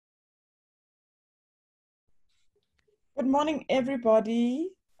Good morning, everybody.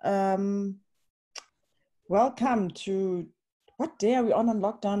 Um, Welcome to what day are we on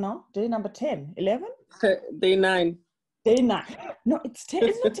lockdown now? Day number 10, 11? Day 9. Day 9. No, it's 10.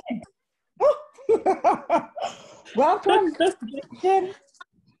 It's not 10. Oh. Welcome to day 10,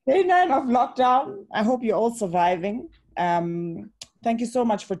 day 9 of lockdown. I hope you're all surviving. Thank you so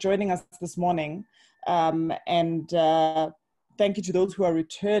much for joining us this morning. And thank you to those who are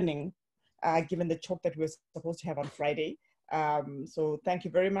returning, given the talk that we were supposed to have on Friday. So thank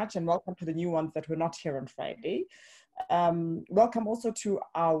you very much, and welcome to the new ones that were not here on Friday. Welcome also to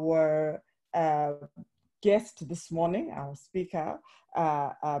our guest this morning, our speaker,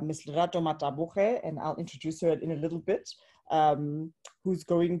 Ms. Lerato Mataboge, and I'll introduce her in a little bit, who's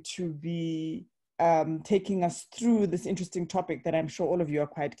going to be taking us through this interesting topic that I'm sure all of you are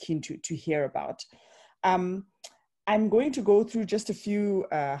quite keen to hear about. I'm going to go through just a few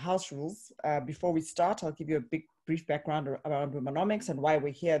house rules before we start. I'll give you a brief background around womenomics and why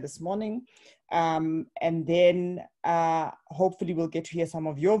we're here this morning. And then hopefully we'll get to hear some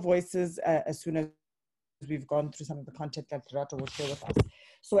of your voices as soon as we've gone through some of the content that Lerato will share with us.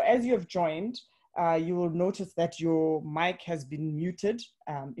 So as you have joined, you will notice that your mic has been muted.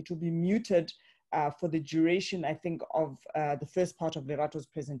 It will be muted for the duration, I think, of the first part of Lerato's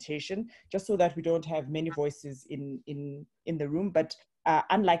presentation, just so that we don't have many voices in the room. But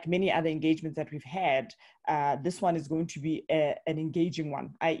unlike many other engagements that we've had, this one is going to be an engaging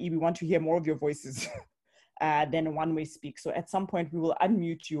one, i.e. we want to hear more of your voices than a one-way speak. So at some point we will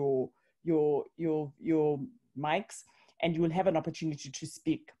unmute your mics and you will have an opportunity to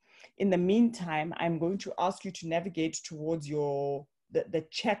speak. In the meantime, I'm going to ask you to navigate towards the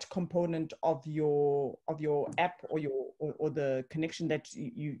chat component of your app or the connection that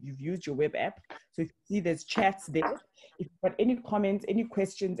you've used, your web app. So if you see there's chats there, if you've got any comments, any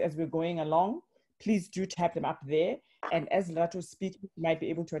questions as we're going along, please do type them up there. And as Lerato is speaking, you might be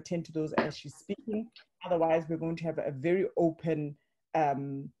able to attend to those as she's speaking. Otherwise, we're going to have a very open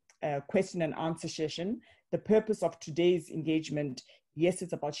question and answer session. The purpose of today's engagement, yes,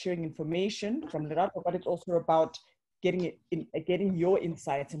 it's about sharing information from Lerato, but it's also about getting your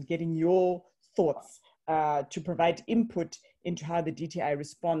insights and getting your thoughts to provide input into how the DTI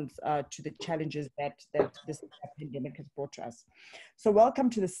responds to the challenges that this pandemic has brought to us. So welcome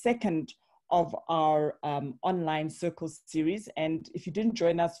to the second of our online circles series. And if you didn't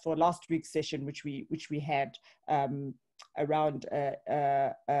join us for last week's session, which we had around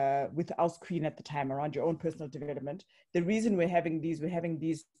with House Queen at the time, around your own personal development, the reason we're having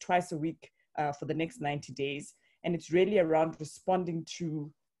these twice a week for the next 90 days. And it's really around responding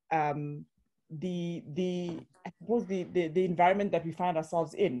to the environment that we find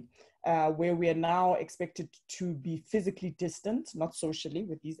ourselves in, where we are now expected to be physically distant, not socially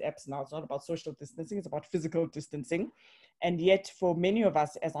with these apps now. It's not about social distancing, it's about physical distancing. And yet for many of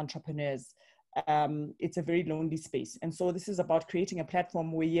us as entrepreneurs, it's a very lonely space. And so this is about creating a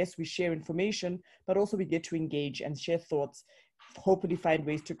platform where, yes, we share information, but also we get to engage and share thoughts, hopefully find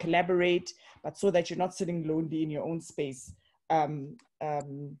ways to collaborate, but so that you're not sitting lonely in your own space, trying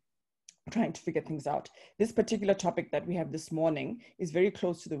to figure things out. This particular topic that we have this morning is very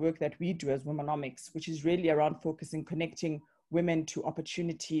close to the work that we do as womenomics, which is really around focusing, connecting women to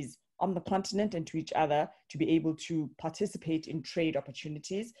opportunities on the continent and to each other to be able to participate in trade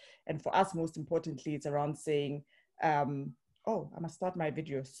opportunities. And for us, most importantly, it's around saying, oh, I must start my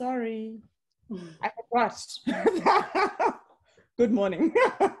video. Sorry, I forgot. Good morning.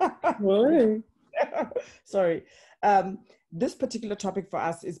 Morning. Sorry. This particular topic for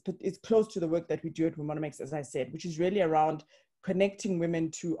us is close to the work that we do at womenomics, as I said, which is really around connecting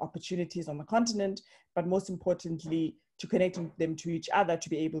women to opportunities on the continent, but most importantly, to connecting them to each other to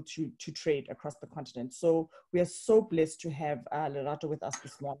be able to trade across the continent. So we are so blessed to have Lerato with us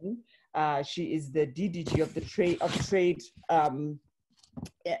this morning. She is the DDG of the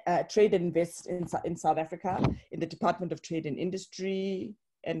Trade and Invest in South Africa in the Department of Trade and Industry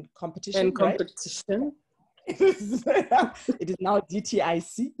and Competition. Competition. Right? It is now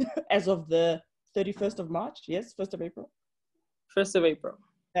DTIC as of the 31st of March. Yes, 1st of April. 1st of April.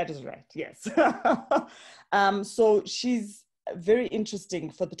 That is right, yes. So she's very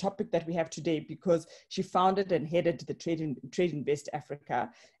interesting for the topic that we have today because she founded and headed the Trade Invest Africa.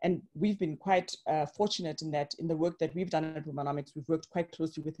 And we've been quite fortunate in that in the work that we've done at womenomics, we've worked quite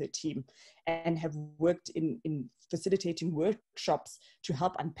closely with her team and have worked in facilitating workshops to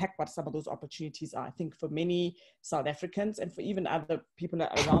help unpack what some of those opportunities are. I think for many South Africans and for even other people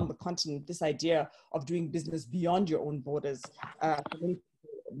around the continent, this idea of doing business beyond your own borders,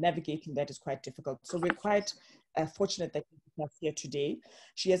 navigating that is quite difficult. So we're quite fortunate that you're here today.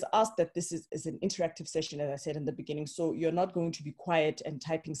 She has asked that this is an interactive session, as I said in the beginning, so you're not going to be quiet and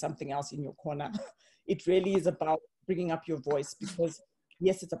typing something else in your corner. It really is about bringing up your voice, because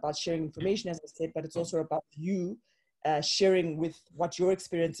yes, it's about sharing information, as I said, but it's also about you sharing with what your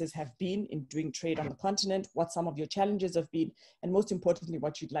experiences have been in doing trade on the continent, what some of your challenges have been, and most importantly,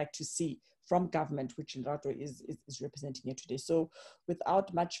 what you'd like to see from government, which Lerato is representing here today. So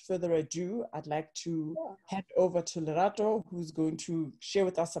without much further ado, I'd like to hand over to Lerato, who's going to share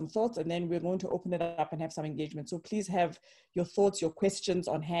with us some thoughts, and then we're going to open it up and have some engagement. So please have your thoughts, your questions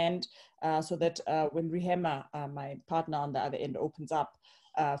on hand, so that when Rehema, my partner on the other end, opens up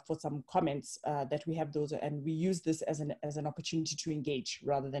for some comments, that we have those, and we use this as an opportunity to engage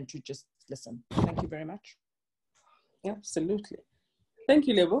rather than to just listen. Thank you very much. Absolutely. Thank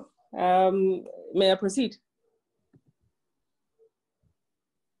you, Lebo. May I proceed?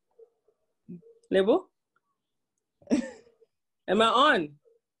 Lebo? Am I on?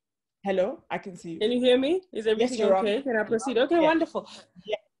 Hello, I can see you. Can you hear me? Is everything yes, okay? On. Can I proceed? Okay, yeah. Wonderful.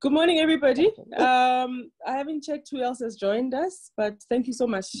 Yeah. Good morning, everybody. I haven't checked who else has joined us, but thank you so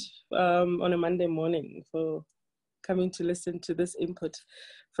much on a Monday morning for coming to listen to this input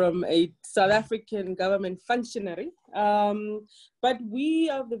from a South African government functionary. But we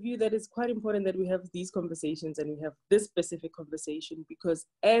are of the view that it's quite important that we have these conversations, and we have this specific conversation because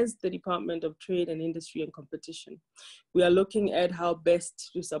as the Department of Trade and Industry and Competition, we are looking at how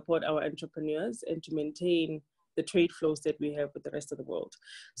best to support our entrepreneurs and to maintain the trade flows that we have with the rest of the world.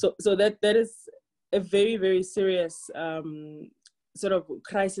 So that is a very, very serious sort of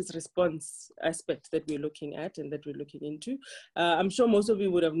crisis response aspect that we're looking at and that we're looking into. I'm sure most of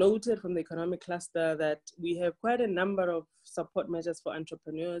you would have noted from the economic cluster that we have quite a number of support measures for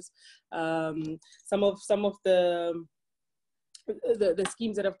entrepreneurs. Some of the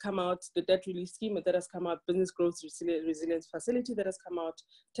schemes that have come out, the debt relief scheme that has come out, business growth resilience facility that has come out,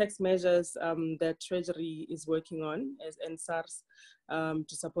 tax measures that Treasury is working on and SARS to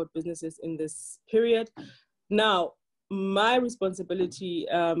support businesses in this period. Now, my responsibility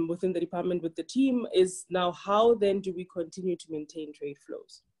within the department with the team is now how then do we continue to maintain trade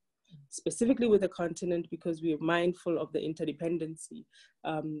flows? Specifically with the continent, because we are mindful of the interdependency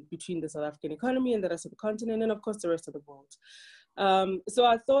between the South African economy and the rest of the continent, and of course the rest of the world. So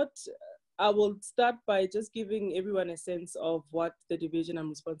I thought I will start by just giving everyone a sense of what the division I'm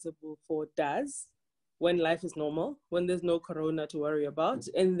responsible for does when life is normal, when there's no corona to worry about,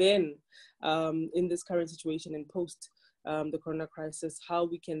 and then in this current situation and post the corona crisis, how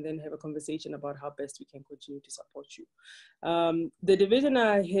we can then have a conversation about how best we can continue to support you. The division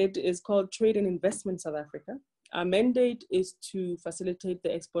I head is called Trade and Investment South Africa. Our mandate is to facilitate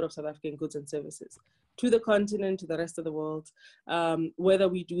the export of South African goods and services to the continent, to the rest of the world, whether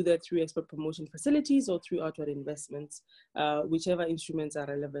we do that through export promotion facilities or through outward investments, whichever instruments are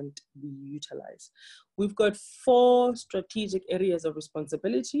relevant, we utilize. We've got 4 strategic areas of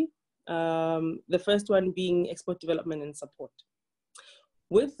responsibility. The first one being export development and support.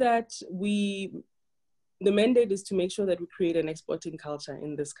 With that, the mandate is to make sure that we create an exporting culture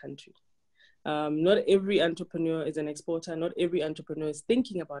in this country. Not every entrepreneur is an exporter. Not every entrepreneur is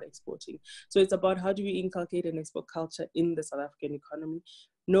thinking about exporting. So it's about how do we inculcate an export culture in the South African economy,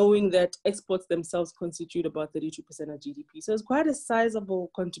 knowing that exports themselves constitute about 32% of GDP. So it's quite a sizable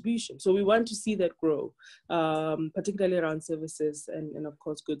contribution. So we want to see that grow, particularly around services and of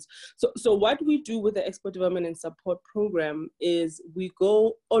course goods. So what we do with the export development and support program is we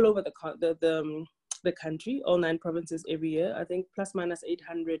go all over the country, all 9 provinces every year, I think plus minus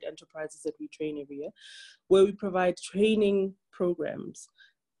 800 enterprises that we train every year, where we provide training programs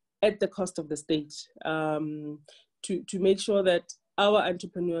at the cost of the state to make sure that our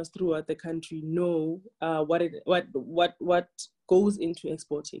entrepreneurs throughout the country know what goes into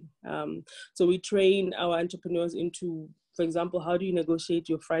exporting. So we train our entrepreneurs into, for example, how do you negotiate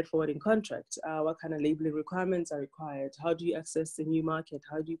your freight forwarding contract? What kind of labeling requirements are required? How do you access the new market?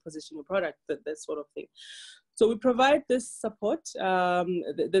 How do you position your product? That sort of thing. So we provide this support.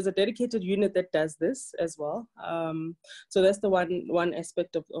 There's a dedicated unit that does this as well. So that's the one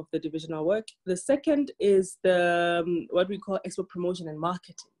aspect of the divisional work. The second is what we call export promotion and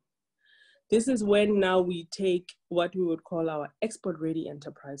marketing. This is when now we take what we would call our export-ready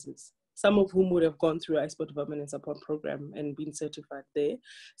enterprises, some of whom would have gone through our export development and support program and been certified there,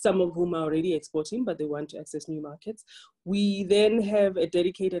 some of whom are already exporting, but they want to access new markets. We then have a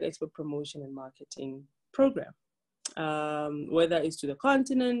dedicated export promotion and marketing program. whether it's to the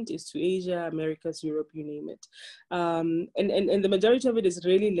continent, it's to Asia, Americas, Europe, you name it. And the majority of it is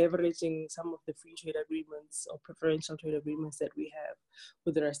really leveraging some of the free trade agreements or preferential trade agreements that we have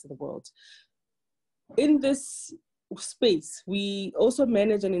with the rest of the world. In this space, we also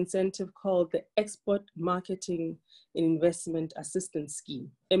manage an incentive called the Export Marketing and Investment Assistance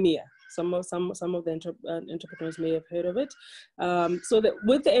Scheme, EMEA. Some of the entrepreneurs may have heard of it. So that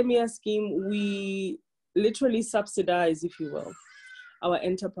with the EMEA scheme, we literally subsidize, if you will, our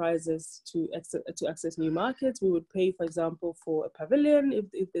enterprises to access new markets. We would pay, for example, for a pavilion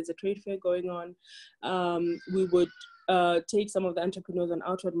if there's a trade fair going on. We would take some of the entrepreneurs on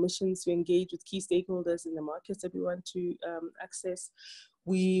outward missions to engage with key stakeholders in the markets that we want to access.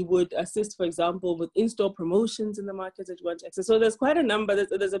 We would assist, for example, with in-store promotions in the markets that you want to access. So there's quite a number,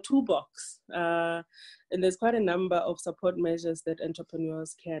 there's a toolbox, and there's quite a number of support measures that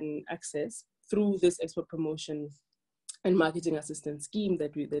entrepreneurs can access through this export promotion and marketing assistance scheme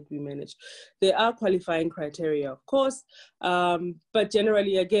that we manage. There are qualifying criteria, of course, but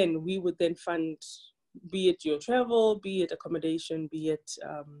generally, again, we would then fund, be it your travel, be it accommodation, be it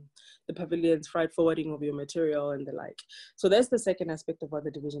the pavilions, freight forwarding of your material and the like. So that's the second aspect of what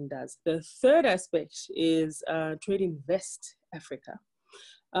the division does. The third aspect is Trade Invest Africa.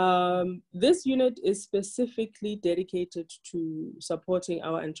 This unit is specifically dedicated to supporting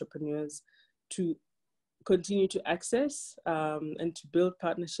our entrepreneurs to continue to access and to build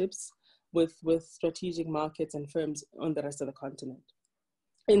partnerships with strategic markets and firms on the rest of the continent,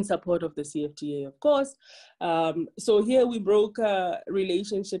 in support of the CFTA, of course. So here we broker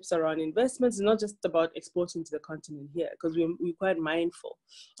relationships around investments. It's not just about exporting to the continent here, because we're quite mindful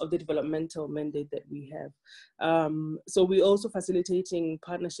of the developmental mandate that we have. So we're also facilitating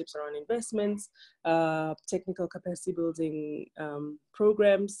partnerships around investments, technical capacity building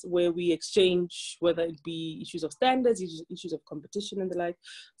programs where we exchange, whether it be issues of standards, issues of competition and the like.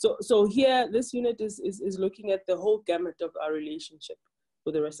 So here, this unit is looking at the whole gamut of our relationship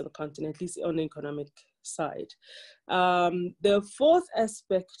with the rest of the continent, at least on the economic side. The fourth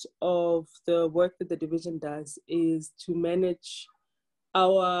aspect of the work that the division does is to manage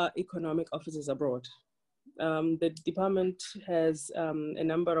our economic offices abroad. The department has a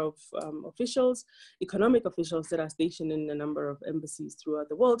number of officials, economic officials that are stationed in a number of embassies throughout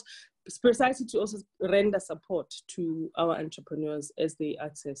the world, precisely to also render support to our entrepreneurs as they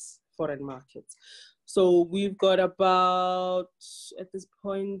access foreign markets. So we've got about, at this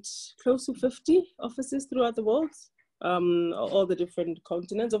point, close to 50 offices throughout the world, all the different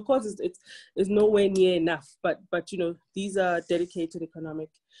continents. Of course, it's nowhere near enough, but you know, these are dedicated economic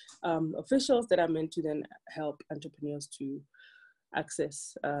officials that are meant to then help entrepreneurs to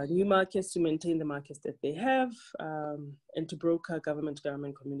access new markets, to maintain the markets that they have, and to broker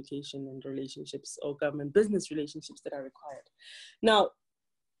government-to-government communication and relationships, or government-business relationships that are required. Now,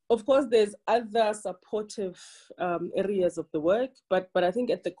 of course, there's other supportive areas of the work, but I think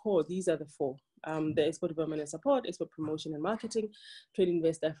at the core, these are the four. The export development and support, export promotion and marketing, Trade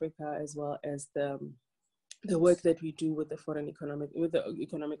Invest Africa, as well as the work that we do with the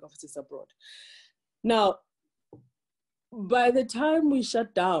economic offices abroad. Now, by the time we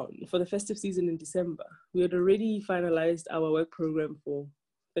shut down for the festive season in December, we had already finalized our work program for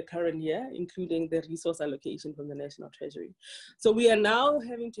the current year, including the resource allocation from the National Treasury. So we are now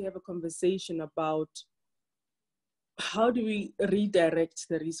having to have a conversation about how do we redirect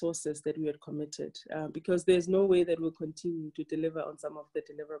the resources that we had committed, because there's no way that we'll continue to deliver on some of the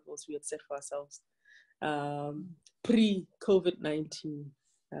deliverables we had set for ourselves pre-COVID-19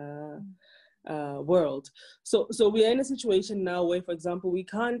 world. So we are in a situation now where, for example, we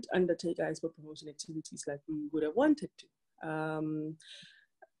can't undertake our export promotion activities like we would have wanted to.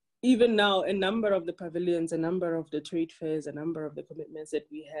 Even now, a number of the pavilions, a number of the trade fairs, a number of the commitments that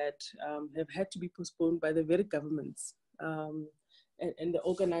we had have had to be postponed by the very governments and the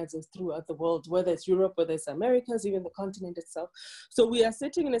organizers throughout the world, whether it's Europe, whether it's Americas, even the continent itself. So we are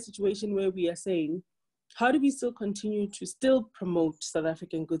sitting in a situation where we are saying, how do we still continue to still promote South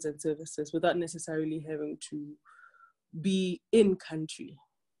African goods and services without necessarily having to be in country?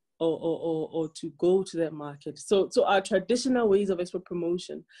 Or to go to that market. So our traditional ways of export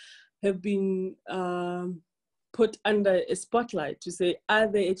promotion have been put under a spotlight to say, are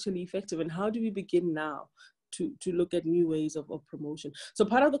they actually effective? And how do we begin now to look at new ways of promotion? So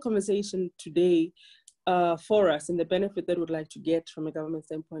part of the conversation today for us, and the benefit that we'd like to get from a government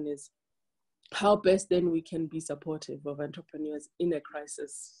standpoint, is how best then we can be supportive of entrepreneurs in a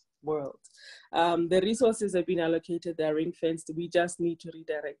crisis world. The resources have been allocated, they're ring-fenced. We just need to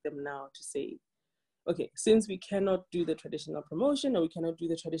redirect them now to say, okay, since we cannot do the traditional promotion, or we cannot do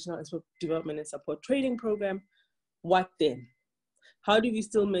the traditional export development and support trading program, what then? How do we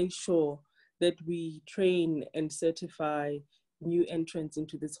still make sure that we train and certify new entrants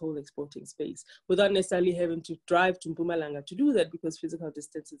into this whole exporting space without necessarily having to drive to Mpumalanga to do that, because physical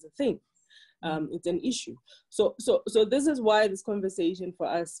distance is a thing. It's an issue. So this is why this conversation for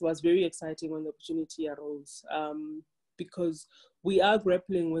us was very exciting when the opportunity arose, because we are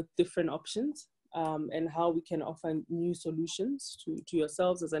grappling with different options and how we can offer new solutions to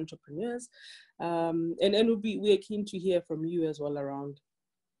yourselves as entrepreneurs. And we are keen to hear from you as well around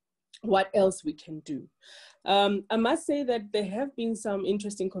what else we can do. I must say that there have been some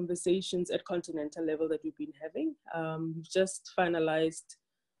interesting conversations at continental level that we've been having. We've just finalized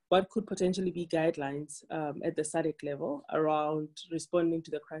what could potentially be guidelines at the SADC level around responding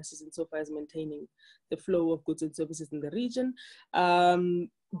to the crisis insofar as maintaining the flow of goods and services in the region.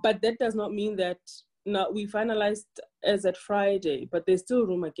 But that does not mean that now we finalized as at Friday, but there's still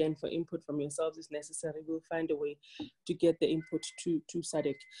room again for input from yourselves if necessary. We'll find a way to get the input to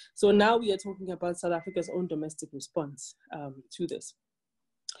SADC. So now we are talking about South Africa's own domestic response to this.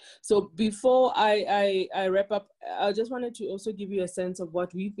 So before I wrap up, I just wanted to also give you a sense of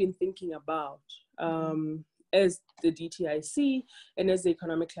what we've been thinking about as the DTIC and as the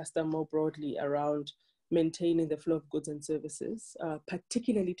economic cluster more broadly around maintaining the flow of goods and services,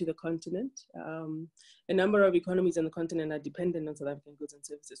 particularly to the continent. A number of economies on the continent are dependent on South African goods and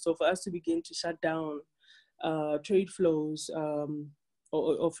services. So for us to begin to shut down trade flows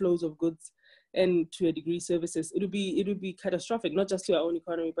or flows of goods and to a degree services, it would be catastrophic, not just to our own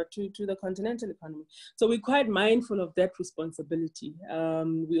economy, but to the continental economy. So we're quite mindful of that responsibility.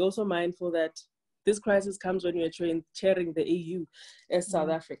 We're also mindful that this crisis comes when we are chairing the AU as South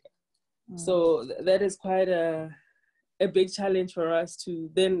Africa. So that is quite a big challenge for us to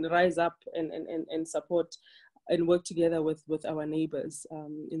then rise up and support and work together with our neighbors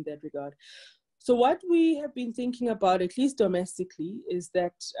in that regard. So what we have been thinking about, at least domestically, is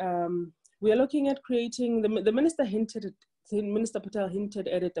that we are looking at creating, the Minister Patel hinted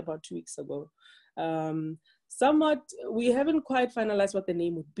at it about 2 weeks ago. Somewhat, we haven't quite finalized what the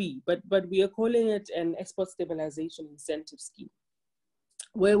name would be, but we are calling it an export stabilization incentive scheme,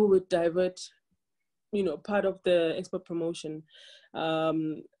 where we would divert, part of the export promotion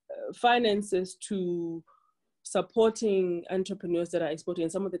finances to supporting entrepreneurs that are exporting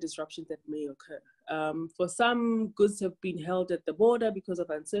and some of the disruptions that may occur. For some, goods have been held at the border because of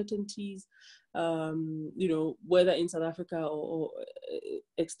uncertainties, whether in South Africa or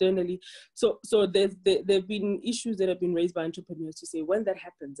externally. So there have been issues that have been raised by entrepreneurs to say, when that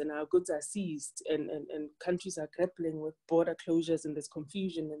happens and our goods are seized and countries are grappling with border closures and there's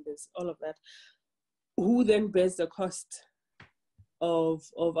confusion and there's all of that, who then bears the cost of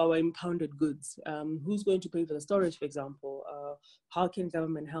our impounded goods? Who's going to pay for the storage, for example? How can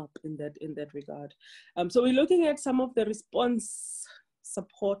government help in that regard? So we're looking at some of the response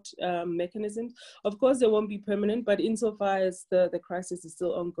support mechanisms. Of course, they won't be permanent, but insofar as the crisis is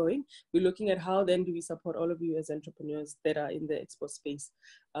still ongoing, we're looking at how then do we support all of you as entrepreneurs that are in the export space,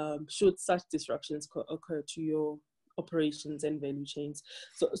 should such disruptions occur to your operations and value chains.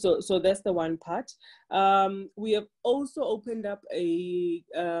 So that's the one part. We have also opened up a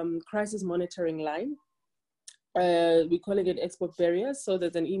crisis monitoring line. We're calling it export barriers. So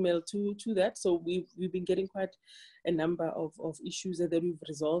there's an email to that. So we've been getting quite a number of issues that we've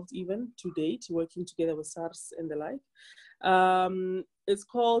resolved even to date, working together with SARS and the like. It's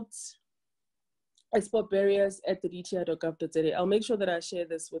called export barriers at the dti.gov.za. I'll make sure that I share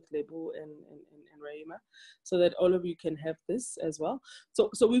this with Lebu and Raima so that all of you can have this as well.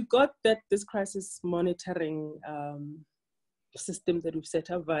 So we've got this crisis monitoring system that we've set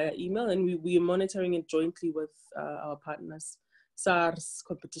up via email, and we are monitoring it jointly with our partners, SARS,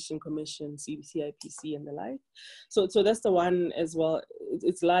 Competition Commission, CIPC, and the like. So that's the one as well.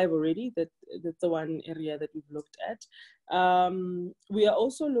 It's live already. That's the one area that we've looked at. We are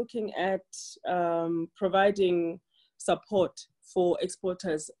also looking at providing support for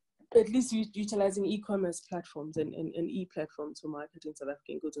exporters, at least utilizing e-commerce platforms and e-platforms for marketing South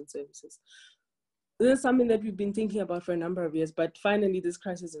African goods and services. This is something that we've been thinking about for a number of years, but finally this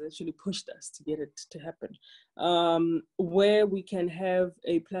crisis has actually pushed us to get it to happen, where we can have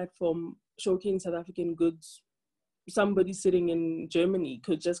a platform showcasing South African goods. Somebody sitting in Germany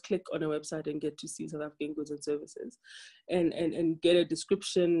could just click on a website and get to see South African goods and services and get a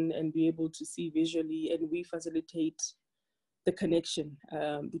description and be able to see visually, and we facilitate the connection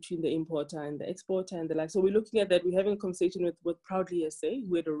between the importer and the exporter and the like. So we're looking at that. We're having a conversation with Proudly SA,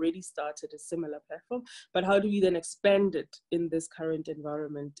 who had already started a similar platform, but how do we then expand it in this current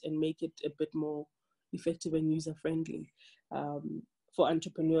environment and make it a bit more effective and user-friendly for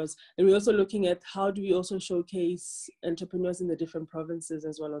entrepreneurs. And we're also looking at how do we also showcase entrepreneurs in the different provinces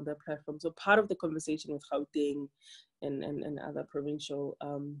as well on their platform. So part of the conversation with Gauteng and other provincial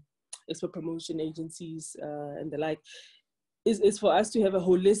export promotion agencies and the like is for us to have a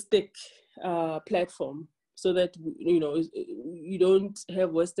holistic platform, so that, you know, you don't have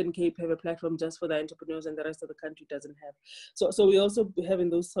Western Cape have a platform just for the entrepreneurs and the rest of the country doesn't have. So we also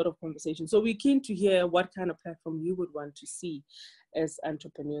having those sort of conversations. So we're keen to hear what kind of platform you would want to see as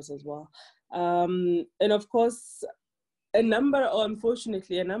entrepreneurs as well. And of course,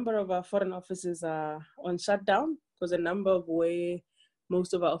 unfortunately, a number of our foreign offices are on shutdown, because a number of where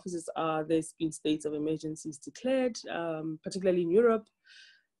most of our offices are, there's been states of emergencies declared, particularly in Europe.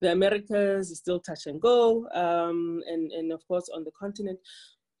 The Americas is still touch and go, and of course on the continent.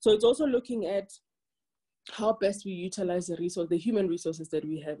 So it's also looking at how best we utilize the human resources that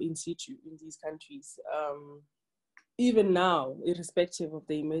we have in situ in these countries, even now, irrespective of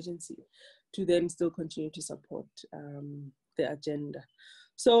the emergency, to then still continue to support the agenda.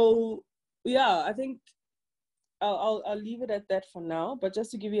 So yeah, I think I'll leave it at that for now, but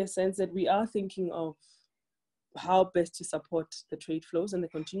just to give you a sense that we are thinking of how best to support the trade flows and the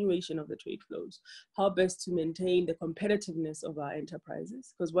continuation of the trade flows, how best to maintain the competitiveness of our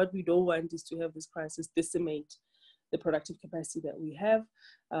enterprises, because what we don't want is to have this crisis decimate the productive capacity that we have,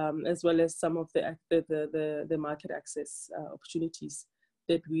 as well as some of the market access opportunities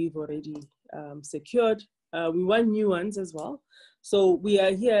that we've already secured. We want new ones as well. So we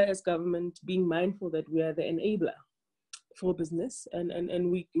are here as government being mindful that we are the enabler for business,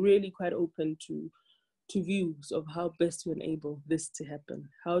 and we really quite open to views of how best to enable this to happen.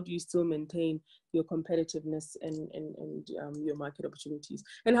 How do you still maintain your competitiveness and your market opportunities?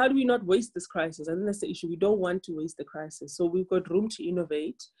 And how do we not waste this crisis? I think that's the issue. We don't want to waste the crisis. So we've got room to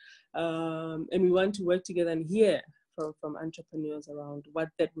innovate, and we want to work together and hear from entrepreneurs around what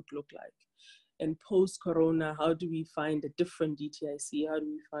that would look like. And post-corona, how do we find a different DTIC? How do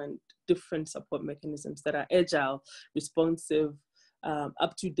we find different support mechanisms that are agile, responsive,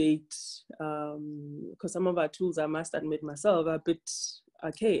 up to date? Because some of our tools, I must admit myself, are a bit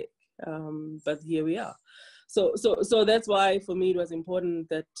archaic, but here we are. So that's why for me it was important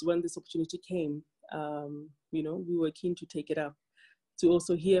that when this opportunity came, you know, we were keen to take it up, to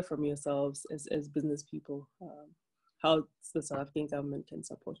also hear from yourselves as business people, how the South African government can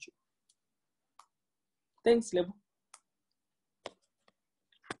support you. Thanks, Lebo.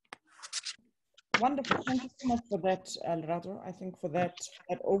 Wonderful. Thank you so much for that, Lerato. I think for that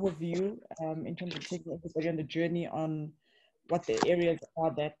overview, in terms of taking everybody on the journey on what the areas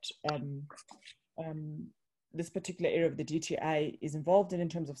are that this particular area of the DTI is involved in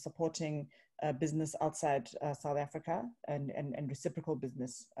terms of supporting business outside South Africa and reciprocal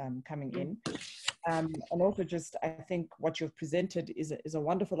business coming in. And also just, I think what you've presented is a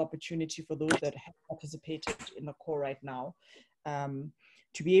wonderful opportunity for those that have participated in the call right now,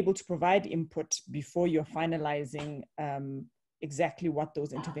 to be able to provide input before you're finalizing exactly what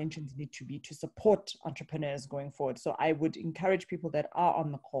those interventions need to be to support entrepreneurs going forward. So I would encourage people that are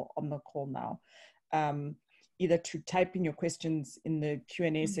on the call now, either to type in your questions in the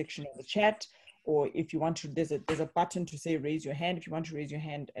Q&A section of the chat, or if you want to, there's a button to say raise your hand. If you want to raise your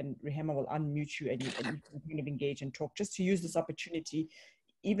hand, and Rehema will unmute you and you can kind of engage and talk, just to use this opportunity,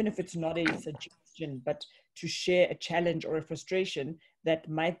 even if it's not a suggestion, but to share a challenge or a frustration that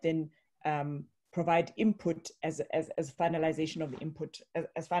might then provide input as finalization of the input,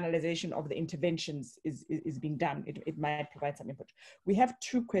 as finalization of the interventions is being done. It might provide some input. We have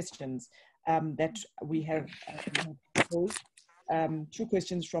two questions that we have posed. Two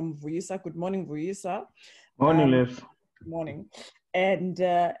questions from Vuyisa. Good morning, Vuyisa. Morning, Liv. Good morning. And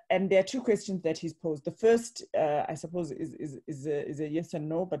there are two questions that he's posed. The first, I suppose, is a yes and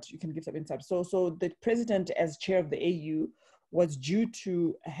no, but you can give some insight. So the president, as chair of the AU, was due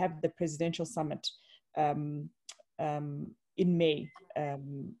to have the presidential summit in May,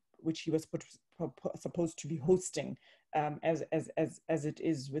 which he was supposed to be hosting, as it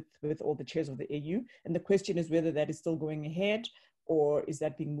is with all the chairs of the AU. And the question is whether that is still going ahead, or is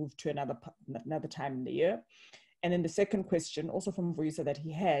that being moved to another time in the year. And then the second question, also from Vuyisa, that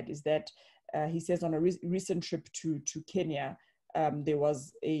he had, is that he says on a recent trip to Kenya, there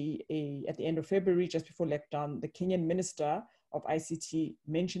was at the end of February, just before lockdown, the Kenyan Minister of ICT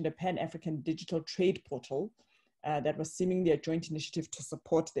mentioned a Pan-African digital trade portal that was seemingly a joint initiative to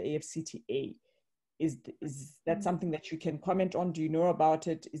support the AfCFTA. Is that something that you can comment on? Do you know about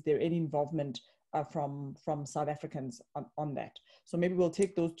it? Is there any involvement from South Africans on that? So maybe we'll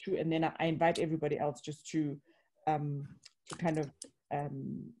take those two, and then I invite everybody else just to kind of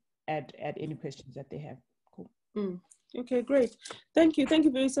add any questions that they have. Cool. Okay, great. Thank you. Thank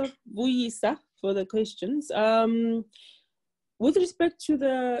you, Vuyisa, for the questions. With respect to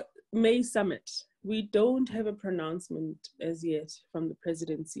the May summit, we don't have a pronouncement as yet from the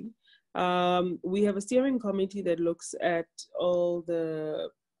presidency. We have a steering committee that looks at all the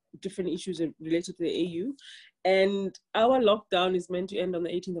different issues related to the AU, and our lockdown is meant to end on the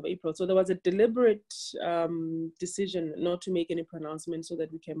 18th of April. So there was a deliberate decision not to make any pronouncement so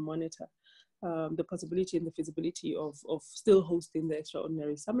that we can monitor the possibility and the feasibility of still hosting the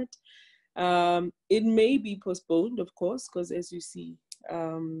extraordinary summit. It may be postponed, of course, because as you see,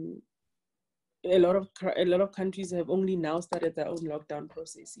 a lot of countries have only now started their own lockdown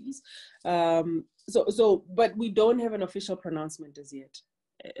processes. But we don't have an official pronouncement as yet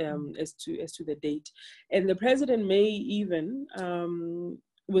as to the date, and the president may even,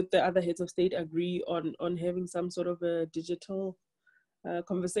 with the other heads of state, agree on having some sort of a digital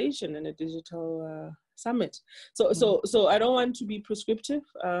conversation and a digital summit. So I don't want to be prescriptive.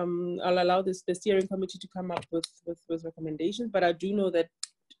 I'll allow the steering committee to come up with recommendations, but I do know that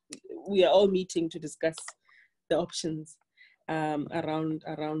we are all meeting to discuss the options around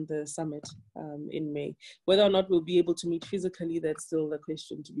the summit in May. Whether or not we'll be able to meet physically, that's still a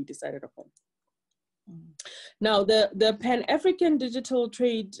question to be decided upon. Now, the Pan-African Digital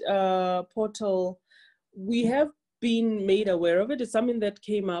Trade Portal, we have been made aware of it. It's something that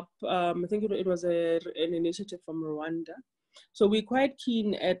came up, I think it was an initiative from Rwanda. So we're quite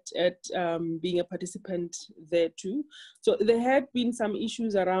keen at being a participant there too. So there had been some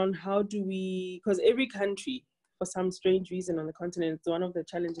issues around how do we, because every country, for some strange reason on the continent, it's one of the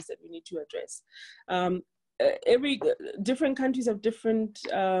challenges that we need to address. Different countries have different,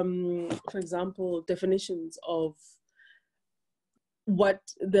 for example, definitions of what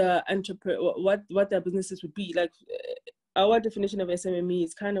their businesses would be. Like our definition of SMME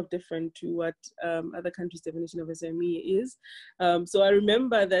is kind of different to what other countries' definition of SME is. So I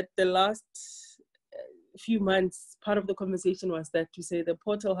remember that the last few months, part of the conversation was that to say the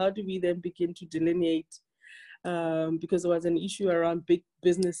portal, how do we then begin to delineate, because there was an issue around big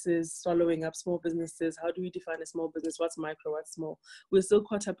businesses swallowing up small businesses. How do we define a small business? What's micro, what's small? We're still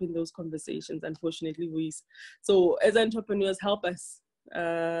caught up in those conversations, unfortunately. So as entrepreneurs, help us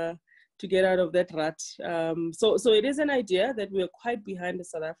to get out of that rut. So it is an idea that we're quite behind in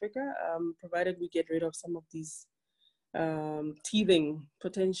South Africa, provided we get rid of some of these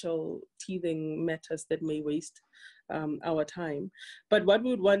potential teething matters that may waste our time. But what we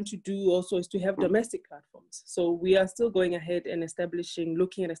would want to do also is to have domestic platforms. So we are still going ahead and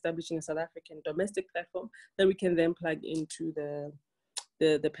looking at establishing a South African domestic platform that we can then plug into the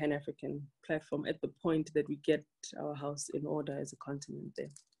Pan-African platform at the point that we get our house in order as a continent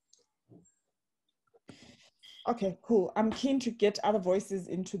there. Okay, cool. I'm keen to get other voices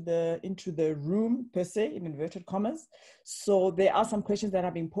into the room per se, in inverted commas. So there are some questions that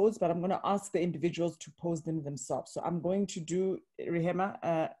are being posed, but I'm going to ask the individuals to pose them themselves. So I'm going to do, Rehema,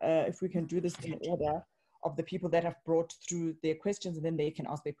 if we can do this in order of the people that have brought through their questions, and then they can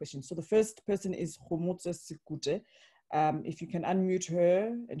ask their questions. So the first person is Homotse Sikute. If you can unmute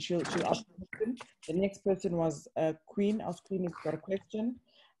her, and she'll ask a question. The next person was Queen. Our Queen has got a question.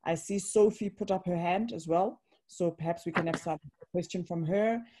 I see Sophie put up her hand as well. So perhaps we can have some question from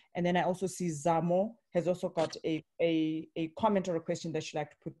her. And then I also see Zamo has also got a comment or a question that she'd like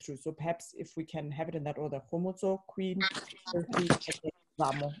to put through. So perhaps if we can have it in that order. Homotso, Queen, Sophie, and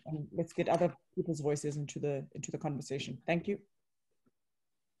Zamo. And let's get other people's voices into the conversation. Thank you.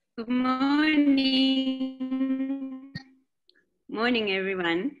 Good morning. Morning,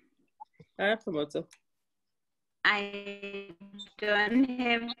 everyone. Hi, Homotso. I don't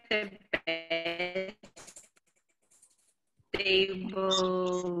have the best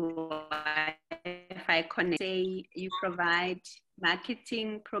stable Wi-Fi connect. Say you provide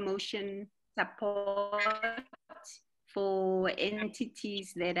marketing, promotion, support for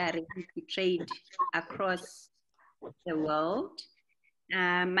entities that are ready to trade across the world.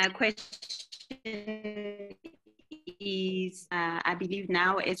 My question is, I believe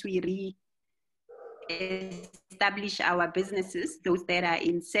now as we establish our businesses, those that are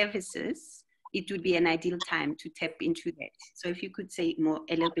in services, it would be an ideal time to tap into that. So if you could say a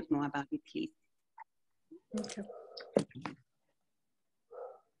little bit more about it, please. Okay.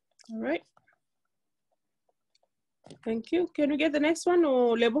 All right. Thank you. Can we get the next one,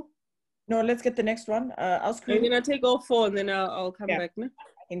 or Lebo? No, let's get the next one. I'll screen. I'm gonna take all four, and then I'll come back. No? I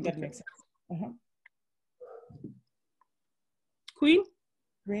think that makes sense. Queen?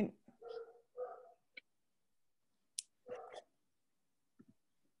 Queen.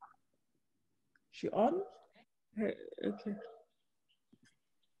 She on? Okay.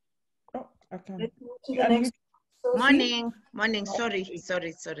 Oh, I can't. Let's move to the next Morning.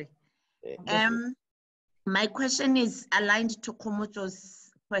 Sorry. My question is aligned to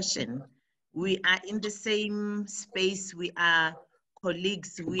Komoto's question. We are in the same space. We are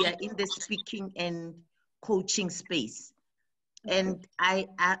colleagues. We are in the speaking and coaching space. And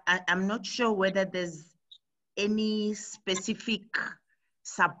I'm not sure whether there's any specific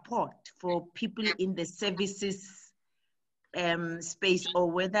support for people in the services space,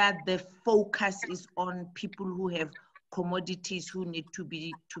 or whether the focus is on people who have commodities who need to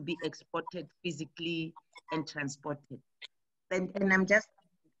be exported physically and transported. And I'm just,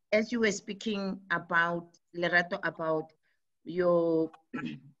 as you were speaking about, Lerato, about your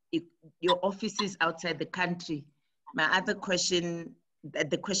offices outside the country, my other question,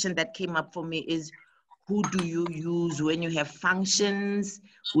 the question that came up for me is, who do you use when you have functions?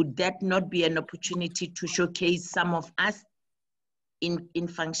 Would that not be an opportunity to showcase some of us in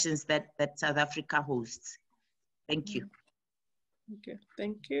functions that South Africa hosts? Thank you. Okay,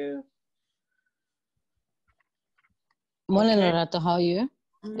 thank you. Morning, Lerato, how are you?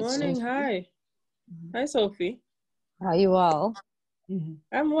 Morning, hi. Hi, Sophie. Are you well?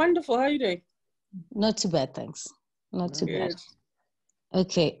 I'm wonderful, how are you doing? Not too bad, thanks. Not too bad. Good.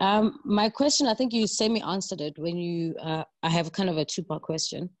 Okay, my question, I think you semi-answered it when you, I have kind of a two-part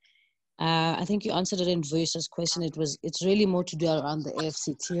question. I think you answered it in Voice's question. It's really more to do around the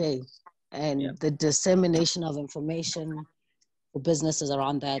AFCTA and the dissemination of information for businesses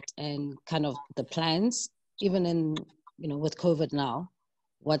around that, and kind of the plans, even in, with COVID now,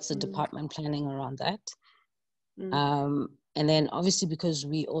 what's the department planning around that? And then obviously, because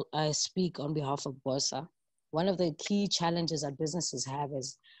I speak on behalf of BOSA, one of the key challenges that businesses have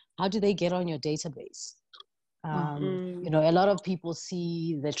is, how do they get on your database? A lot of people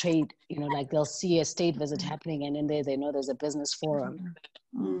see the trade, like they'll see a state visit happening, and in there they know there's a business forum,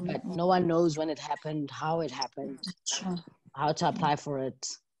 but no one knows when it happened, how it happened, how to apply for it.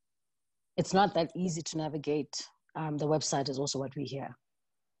 It's not that easy to navigate. The website is also what we hear.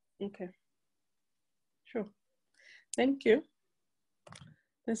 Okay, sure. Thank you.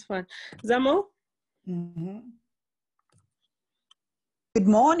 That's fine. Zamo? Good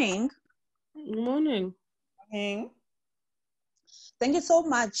morning. Good morning. Thank you so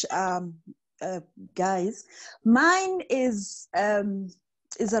much, guys. Mine is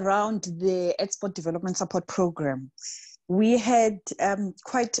around the Export Development Support Program. We had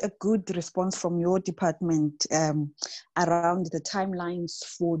quite a good response from your department around the timelines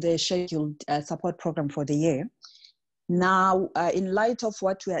for the scheduled support program for the year. Now, in light of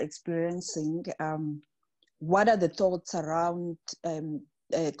what we are experiencing, what are the thoughts around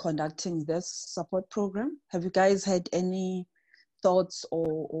conducting this support program? Have you guys had any thoughts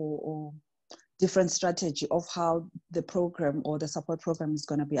or different strategy of how the program or the support program is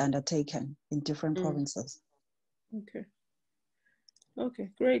going to be undertaken in different provinces? Okay,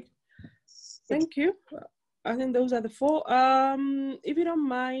 great. Thank you. I think those are the four. If you don't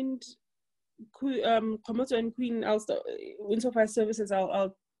mind, Komoto and Queen, insofar as services,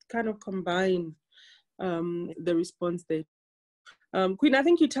 I'll kind of combine the response there. Queen, I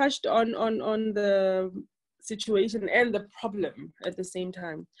think you touched on the situation and the problem at the same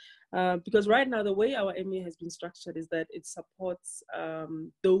time. Because right now, the way our MA has been structured is that it supports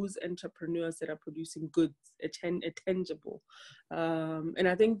those entrepreneurs that are producing goods, tangible. And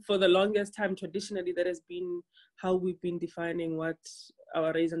I think for the longest time, traditionally, that has been how we've been defining what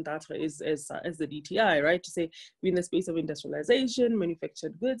our raison d'etre is as the DTI, right? To say we're in the space of industrialization,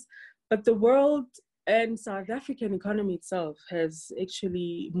 manufactured goods, but the world and South African economy itself has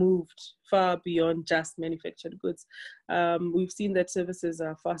actually moved far beyond just manufactured goods. We've seen that services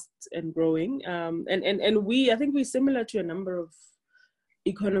are fast and growing. And I think we're similar to a number of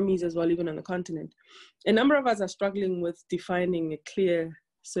economies as well, even on the continent. A number of us are struggling with defining a clear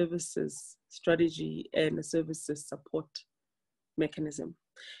services strategy and a services support mechanism.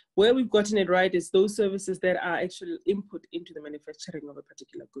 Where we've gotten it right is those services that are actually input into the manufacturing of a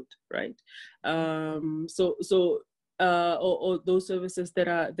particular good, right? Or those services that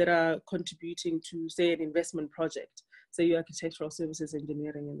are contributing to, say, an investment project, say your architectural services,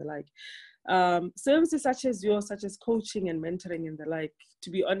 engineering, and the like. Services such as yours, such as coaching and mentoring and the like, to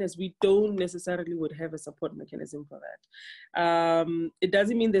be honest, we don't necessarily would have a support mechanism for that. It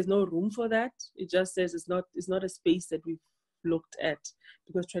doesn't mean there's no room for that. It just says it's not a space that we've looked at,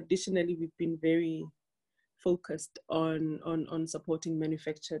 because traditionally we've been very focused on supporting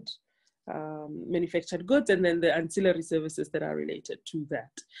manufactured goods and then the ancillary services that are related to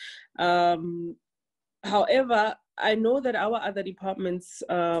that. However, I know that our other departments,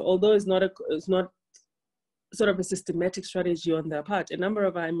 although it's not sort of a systematic strategy on their part. A number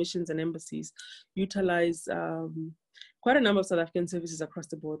of our missions and embassies utilize quite a number of South African services across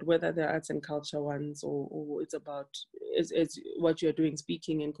the board, whether they're arts and culture ones or it's about it's what you're doing,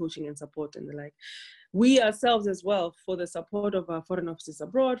 speaking and coaching and support and the like. We ourselves as well, for the support of our foreign offices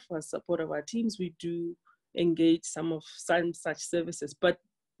abroad, for the support of our teams, we do engage some such services, but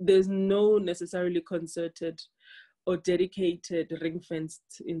there's no necessarily concerted or dedicated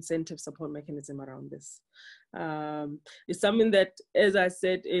ring-fenced incentive support mechanism around this. It's something that, as I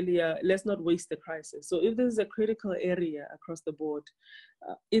said earlier, let's not waste the crisis. So if there's a critical area across the board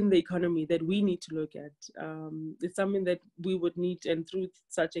in the economy that we need to look at, it's something that we would need, and through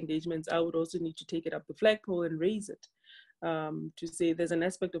such engagements, I would also need to take it up the flagpole and raise it to say there's an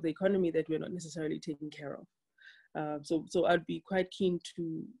aspect of the economy that we're not necessarily taking care of. So I'd be quite keen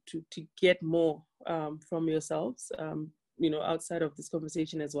to get more from yourselves, outside of this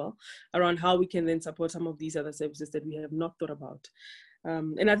conversation as well, around how we can then support some of these other services that we have not thought about.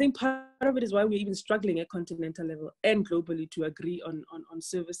 And I think part of it is why we're even struggling at continental level and globally to agree on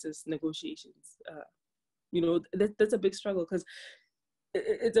services negotiations. That's a big struggle, because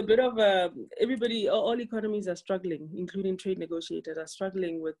it's a bit of everybody, all economies are struggling, including trade negotiators are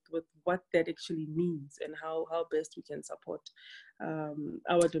struggling with what that actually means and how best we can support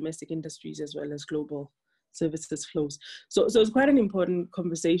our domestic industries as well as global services flows. So it's quite an important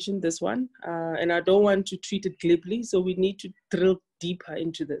conversation, this one, and I don't want to treat it glibly. So we need to drill deeper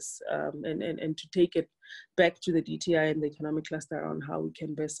into this and to take it back to the DTI and the economic cluster around how we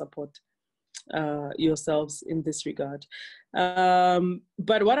can best support yourselves in this regard.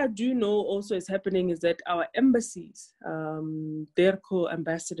 But what I do know also is happening is that our embassies, DERCO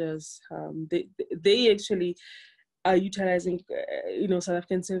ambassadors, they actually are utilizing South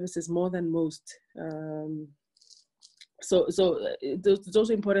African services more than most. So it's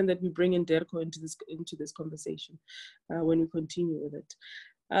also important that we bring in DERCO into this conversation when we continue with it.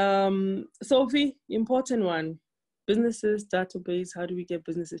 Sophie, important one. Businesses, database, how do we get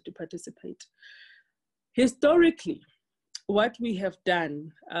businesses to participate? Historically, what we have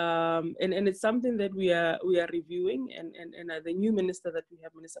done, and it's something that we are reviewing, and the new minister that we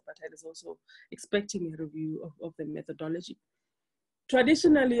have, Minister Patel, is also expecting a review of the methodology.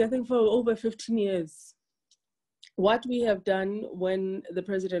 Traditionally, I think for over 15 years, what we have done when the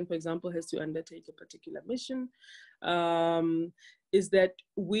president, for example, has to undertake a particular mission, is that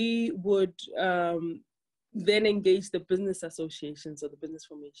we would then engage the business associations or the business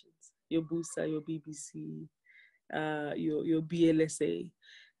formations, your BUSA, your BBC, your BLSA.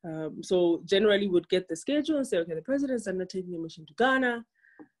 So generally would get the schedule and say, okay, the president's undertaking a mission to Ghana.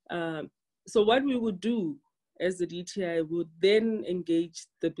 So what we would do as the DTI would then engage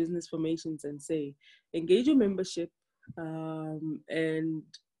the business formations and say, engage your membership and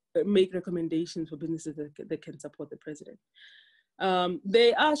make recommendations for businesses that can support the president.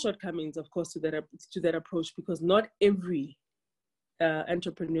 There are shortcomings, of course, to that approach, because not every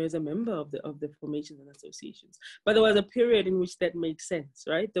entrepreneur is a member of the formations and associations. But there was a period in which that made sense,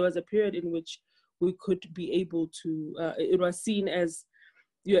 right? There was a period in which we could be able to, it was seen as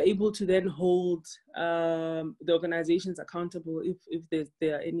you're able to then hold the organizations accountable if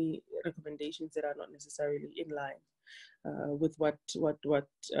there are any recommendations that are not necessarily in line with what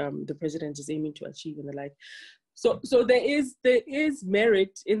the president is aiming to achieve and the like. So there is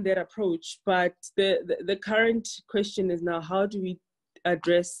merit in that approach, but the current question is now, how do we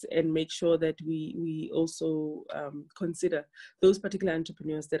address and make sure that we also consider those particular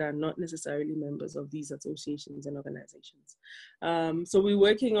entrepreneurs that are not necessarily members of these associations and organizations. So we're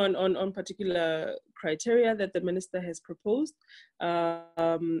working on particular criteria that the minister has proposed.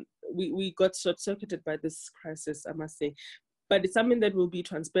 We got short-circuited by this crisis, I must say. But it's something that we'll be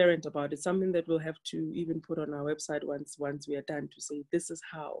transparent about. It's something that we'll have to even put on our website once we are done, to say this is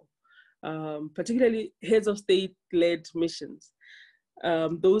how, particularly heads of state-led missions.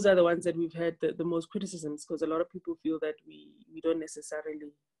 Those are the ones that we've had the most criticisms, because a lot of people feel that we don't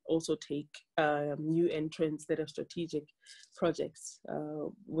necessarily also take new entrants that have strategic projects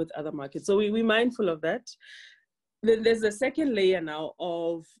with other markets. So we're mindful of that. Then there's a second layer now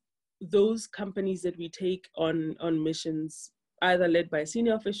of those companies that we take on missions, either led by a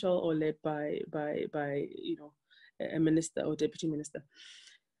senior official or led by a minister or deputy minister.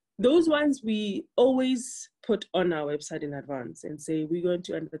 Those ones we always put on our website in advance and say, we're going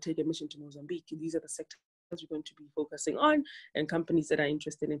to undertake a mission to Mozambique. These are the sectors we're going to be focusing on, and companies that are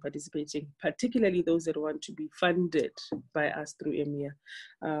interested in participating, particularly those that want to be funded by us through EMEA,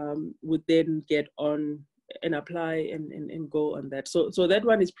 would then get on and apply and go on that. So that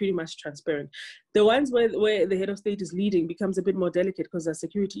one is pretty much transparent. The ones where the head of state is leading becomes a bit more delicate because there are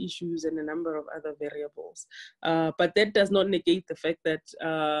security issues and a number of other variables. But that does not negate the fact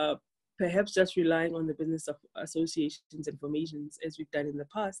that perhaps just relying on the business of associations and formations, as we've done in the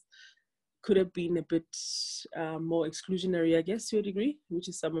past, could have been a bit more exclusionary, I guess, to a degree, which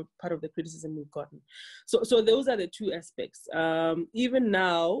is part of the criticism we've gotten. So those are the two aspects. Even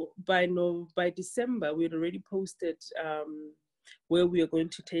now, by December, we had already posted where we are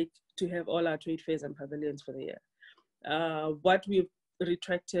going to have all our trade fairs and pavilions for the year. What we've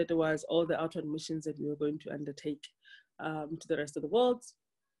retracted was all the outward missions that we were going to undertake to the rest of the world.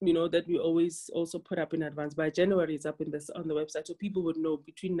 That we always also put up in advance. By January, it's up on the website, so people would know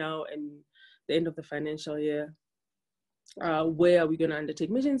between now and the end of the financial year where are we going to undertake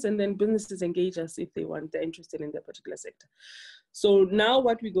missions, and then businesses engage us if they're interested in their particular sector. So now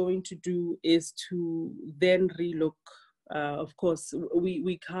what we're going to do is to then relook. Of course,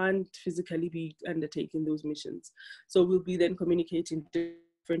 we can't physically be undertaking those missions, so we'll be then communicating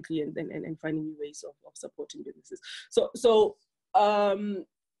differently and finding new ways of supporting businesses. So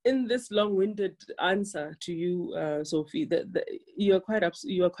in this long-winded answer to you, Sophie, you are quite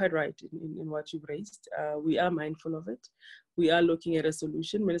right in what you've raised. We are mindful of it. We are looking at a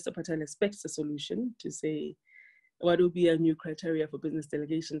solution. Minister Patel expects a solution to say what will be a new criteria for business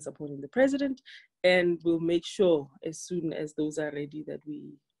delegations supporting the president, and we'll make sure as soon as those are ready that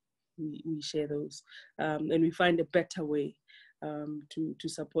we share those, and we find a better way to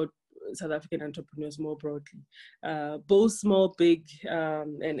support South African entrepreneurs more broadly, both small, big,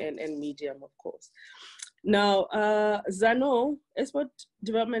 and medium, of course. Now, Zano, export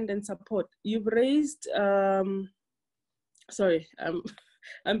development and support. You've raised, sorry,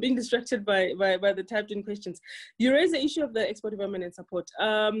 I'm being distracted by the typed in questions. You raised the issue of the export development and support.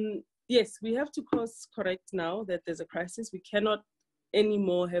 Yes, we have to course correct now that there's a crisis. We cannot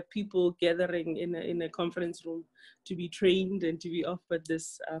anymore have people gathering in a conference room to be trained and to be offered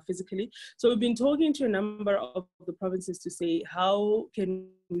this physically. So we've been talking to a number of the provinces to say, how can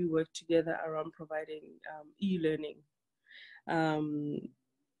we work together around providing e-learning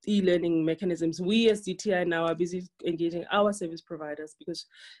mechanisms? We as DTI now are busy engaging our service providers, because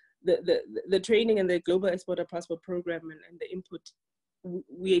the training and the Global Exporter Passport Program and the input,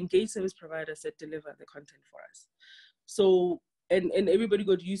 we engage service providers that deliver the content for us. So and everybody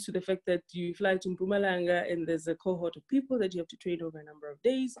got used to the fact that you fly to Mpumalanga and there's a cohort of people that you have to train over a number of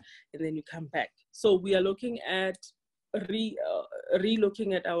days, and then you come back. So we are looking at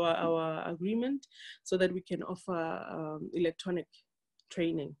re-looking at our agreement so that we can offer electronic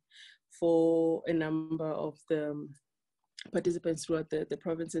training for a number of the participants throughout the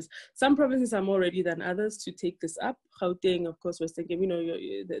provinces. Some provinces are more ready than others to take this up. Gauteng, of course, was thinking,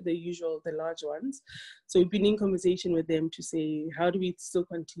 the usual, the large ones. So we've been in conversation with them to say, how do we still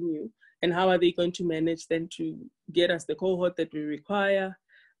continue? And how are they going to manage then to get us the cohort that we require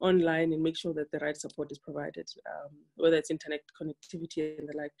online and make sure that the right support is provided, whether it's internet connectivity and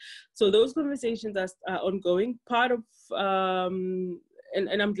the like. So those conversations are ongoing. Part of,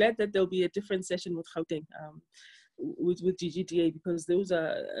 and I'm glad that there'll be a different session with Gauteng, with GGDA, because those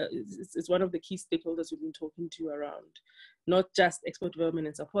are it's one of the key stakeholders we've been talking to around not just export development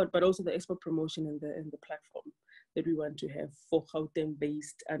and support, but also the export promotion and the platform that we want to have for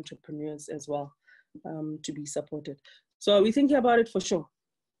Gauteng-based entrepreneurs as well, to be supported. So are we thinking about it? For sure.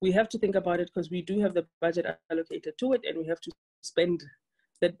 We have to think about it because we do have the budget allocated to it, and we have to spend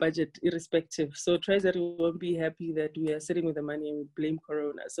that budget irrespective. So Treasury won't be happy that we are sitting with the money and we blame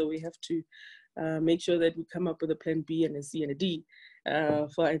Corona. So we have to make sure that we come up with a plan B and a C and a D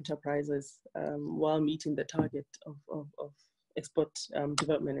for enterprises while meeting the target of export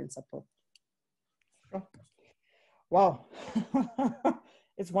development and support. Wow.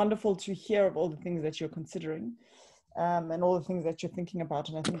 It's wonderful to hear of all the things that you're considering and all the things that you're thinking about.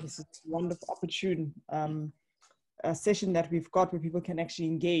 And I think this is a wonderful opportune session that we've got where people can actually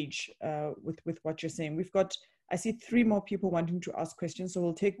engage with what you're saying. We've got, I see 3 more people wanting to ask questions, so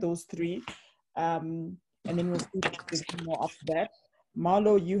we'll take those 3 and then we'll see if there's more after that.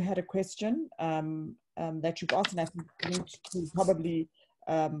 Marlo, you had a question that you've asked, and I think linked to probably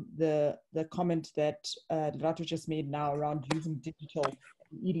the comment that Lerato just made now around using digital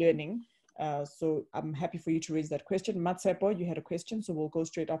e-learning. So I'm happy for you to raise that question. Matsepo, you had a question, so we'll go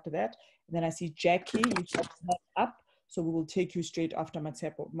straight after that. And then I see Jackie, you have that up, so we will take you straight after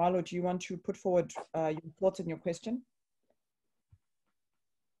Matsepo. Marlo, do you want to put forward your thoughts and your question?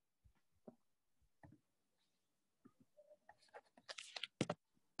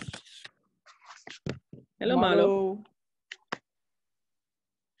 Hello, Marlo.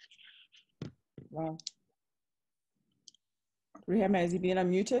 Wow. Rehema, has he been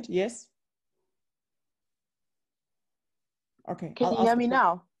unmuted? Yes. Okay. Can you hear me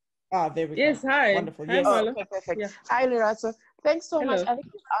now? Ah, there we go. Yes, hi. Wonderful. Hi, Yes. Oh, okay, perfect. Yeah. Hi, Lerato. Thanks so much. Hello. I think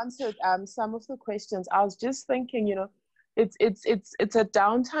you answered some of the questions. I was just thinking, it's a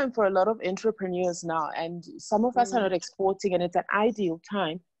downtime for a lot of entrepreneurs now, and some of us are not exporting, and it's an ideal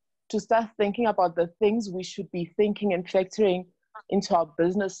time to start thinking about the things we should be thinking and factoring into our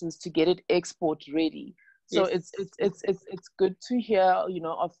businesses to get it export ready. So Yes. it's good to hear,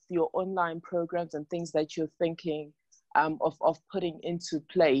 of your online programs and things that you're thinking of putting into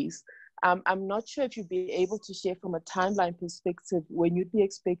place. I'm not sure if you'd be able to share from a timeline perspective when you'd be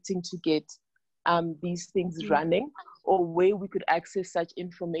expecting to get these things running, or where we could access such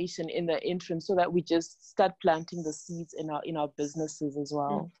information in the interim, so that we just start planting the seeds in our businesses as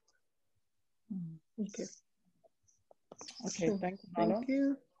well. Okay. Okay, thank you, Marlo. Thank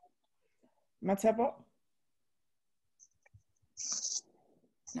you. Matabo?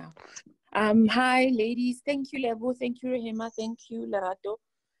 Now, hi, ladies. Thank you, Lebo. Thank you, Rehema. Thank you, Lerato.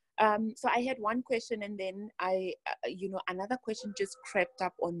 So I had one question, and then another question just crept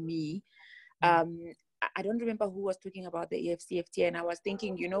up on me. I don't remember who was talking about the EFCFTA, and I was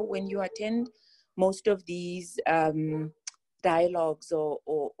thinking, when you attend most of these dialogues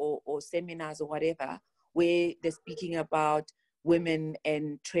or seminars or whatever, where they're speaking about women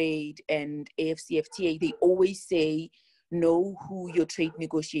and trade and AFCFTA, they always say, know who your trade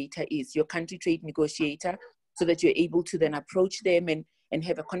negotiator is, your country trade negotiator, so that you're able to then approach them and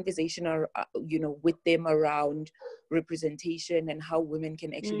have a conversation with them around representation and how women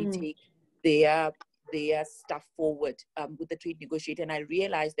can actually take their stuff forward with the trade negotiator. And I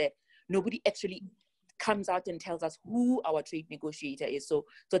realized that nobody actually comes out and tells us who our trade negotiator is. So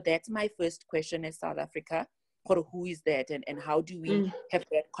that's my first question as South Africa. Who is that, and how do we have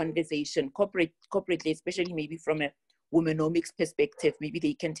that conversation corporately, especially maybe from a womanomics perspective? Maybe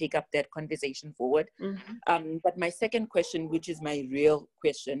they can take up that conversation forward. But my second question, which is my real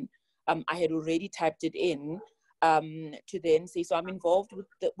question, I had already typed it in to then say, so I'm involved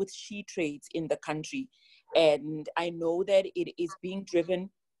with she trades in the country, and I know that it is being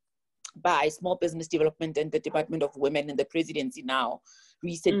driven by small business development and the Department of Women and the presidency now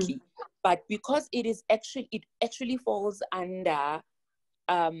recently. But because it actually falls under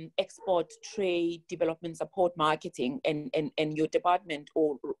export trade development support marketing, and your department,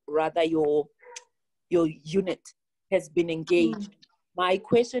 or rather your unit, has been engaged. My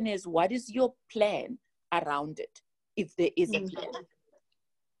question is, what is your plan around it, if there is a plan?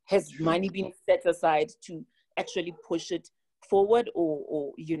 Has money been set aside to actually push it forward,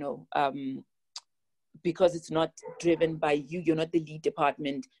 or because it's not driven by you, you're not the lead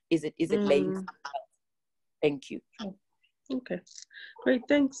department, is it late? Thank you. Okay, great,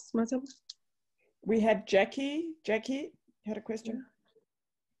 thanks, Matabo. We had Jackie. Jackie had a question.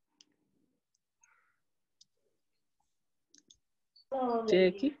 Hello,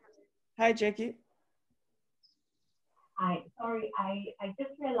 Jackie. Hi, Jackie. Hi, sorry, I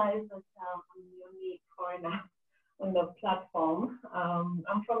just realized that I'm the only foreigner on the platform.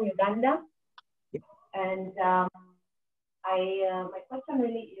 I'm from Uganda, and my question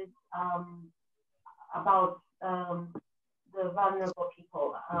really is about the vulnerable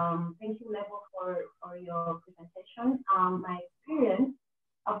people. Thank you, Lebo, for your presentation. My experience,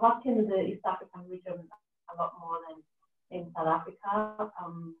 I've worked in the East African region a lot more than in South Africa,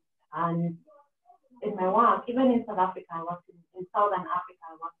 and in my work, even in South Africa, I worked in Southern Africa,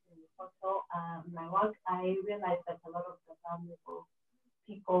 I worked in Lesotho. In my work, I realized that a lot of the vulnerable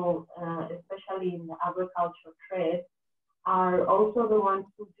people, especially in the agricultural trade, are also the ones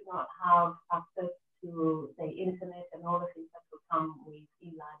who do not have access to the internet and all the things that will come with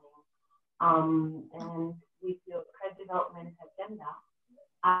e-learning. And with your trade development agenda,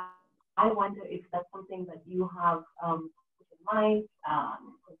 I wonder if that's something that you have put in mind,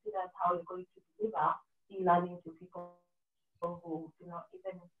 considered how you're going to deliver e-learning to people who do not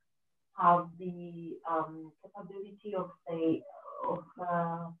even have the capability of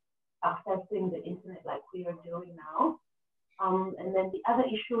accessing the internet like we are doing now. And then the other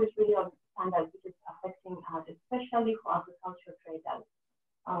issue is really on standards, which is affecting us, especially for agricultural traders.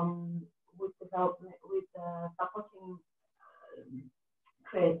 With development, with supporting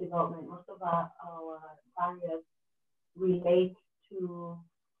trade development, most of our barriers relate to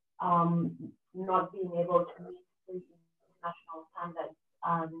not being able to meet the international standards,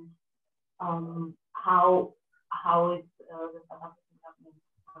 and how is the South African government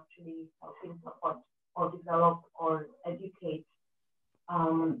actually helping support or develop or educate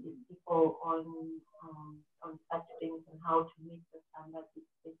people on such things and how to meet the standards.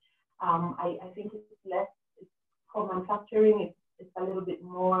 I think it's less for manufacturing. a little bit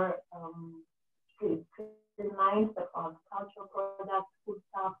more streamlined, but on cultural products,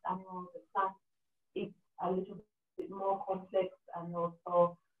 foodstuffs, animals, and plants, it's a little bit more complex and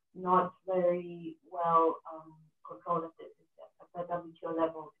also not very well controlled at the WTO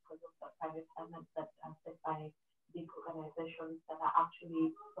level because of the private standards that are set by big organizations that are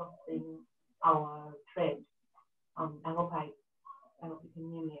actually sourcing our trade. I hope you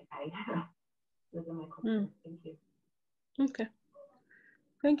can hear me. Those are my comments. Thank you. Okay.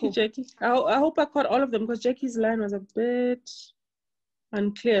 Thank you, Jackie. I hope I caught all of them because Jackie's line was a bit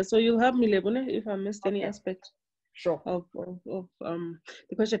unclear. So you'll help me, Lebone, if I missed any aspect. Sure. Of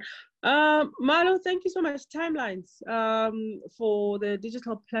the question. Marlo, thank you so much. Timelines for the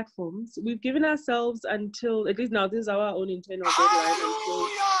digital platforms. We've given ourselves until, at least now, this is our own internal deadline.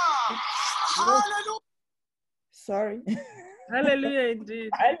 Hallelujah! Sorry. Hallelujah indeed.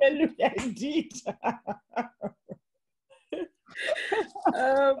 Hallelujah indeed.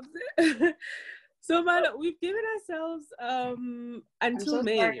 So Marlo, we've given ourselves until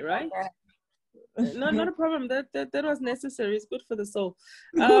May, right? No, not a problem. That was necessary. It's good for the soul.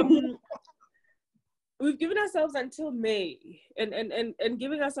 We've given ourselves until May, and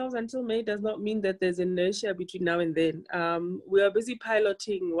giving ourselves until May does not mean that there's inertia between now and then. We are busy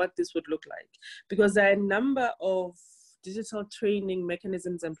piloting what this would look like because there are a number of digital training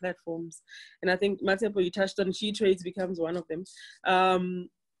mechanisms and platforms, and I think Mataboge, you touched on SheTrades becomes one of them.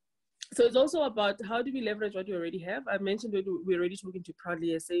 So it's also about how do we leverage what we already have. I mentioned we're already talking to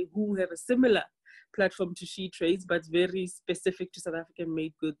Proudly SA, who have a similar platform to SheTrades, but very specific to South African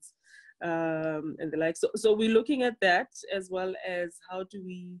made goods and the like. So we're looking at that as well as how do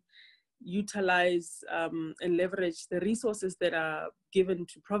we utilize and leverage the resources that are given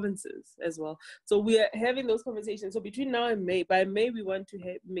to provinces as well. So we are having those conversations. So between now and May, by May, we want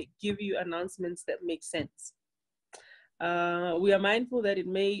to give you announcements that make sense. We are mindful that it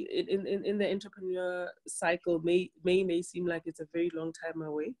may, in the entrepreneur cycle, may seem like it's a very long time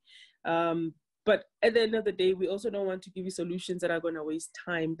away. But at the end of the day, we also don't want to give you solutions that are going to waste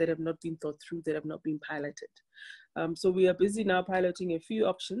time, that have not been thought through, that have not been piloted. So we are busy now piloting a few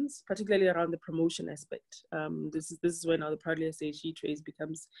options, particularly around the promotion aspect. This is when the Proudly SA SheTrades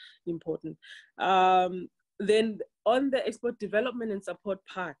becomes important. Then on the export development and support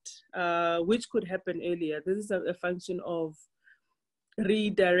part, which could happen earlier, this is a function of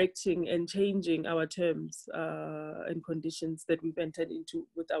redirecting and changing our terms and conditions that we've entered into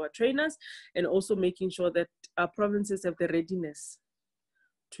with our trainers, and also making sure that our provinces have the readiness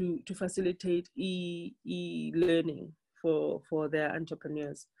to facilitate e-learning for their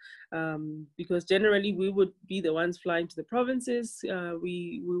entrepreneurs. Because generally we would be the ones flying to the provinces,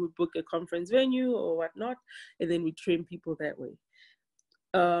 we would book a conference venue or whatnot, and then we train people that way.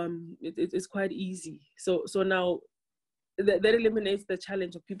 It's quite easy. So now that eliminates the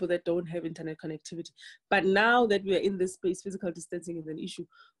challenge of people that don't have internet connectivity. But now that we are in this space, physical distancing is an issue.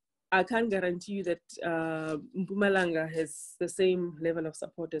 I can't guarantee you that Mpumalanga has the same level of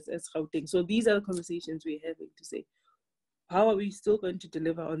support as Gauteng. So these are the conversations we're having to say, how are we still going to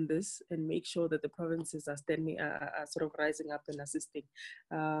deliver on this and make sure that the provinces are sort of rising up and assisting?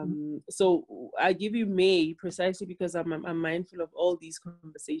 So I give you May precisely because I'm mindful of all these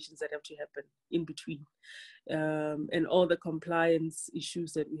conversations that have to happen in between, and all the compliance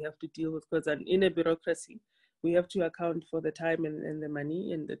issues that we have to deal with, because in a bureaucracy, we have to account for the time and the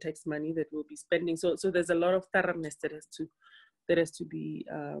money and the tax money that we'll be spending. So there's a lot of thoroughness that has to be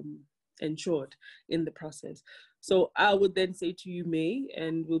ensured in the process. So I would then say to you, May,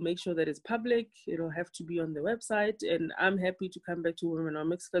 and we'll make sure that it's public. It'll have to be on the website. And I'm happy to come back to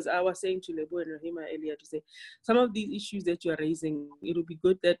Womenomics, because I was saying to Lebo and Rahima earlier to say, some of these issues that you're raising, it'll be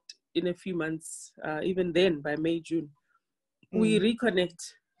good that in a few months, even then by May, June, we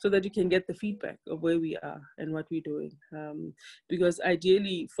reconnect so that you can get the feedback of where we are and what we're doing. Because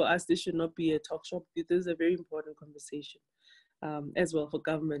ideally for us, this should not be a talk shop. This is a very important conversation. As well for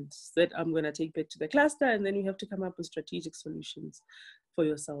governments that I'm going to take back to the cluster, and then you have to come up with strategic solutions for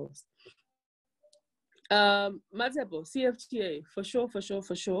yourselves. Matabo, CFTA, for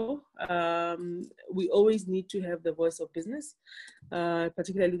sure. We always need to have the voice of business,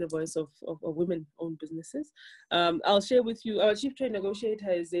 particularly the voice of women-owned businesses. I'll share with you, our chief trade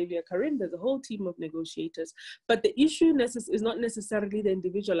negotiator is Xavier Karim. There's a whole team of negotiators, but the issue is not necessarily the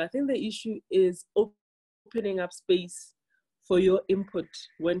individual. I think the issue is opening up space for your input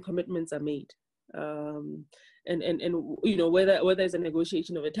when commitments are made, and you know, whether it's a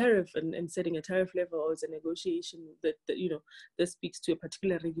negotiation of a tariff and setting a tariff level, or it's a negotiation that you know that speaks to a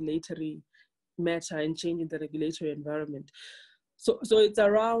particular regulatory matter and changing the regulatory environment. So it's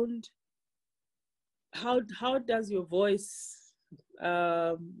around how does your voice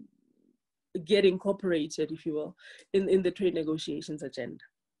get incorporated, if you will, in the trade negotiations agenda.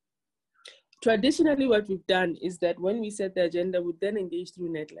 Traditionally, what we've done is that when we set the agenda, we then engage through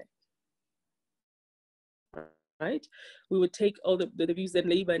NetLab. Right? We would take all the views that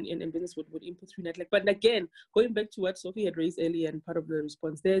labor and business would input through NetLab. But again, going back to what Sophie had raised earlier and part of the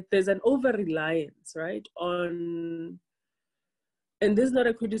response, there's an over-reliance, right, on, and this is not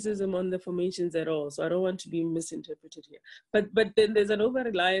a criticism on the formations at all, so I don't want to be misinterpreted here. But then there's an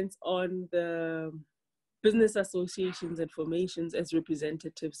over-reliance on the business associations and formations as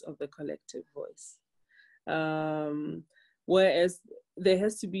representatives of the collective voice. Whereas there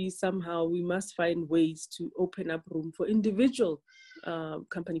has to be somehow, we must find ways to open up room for individual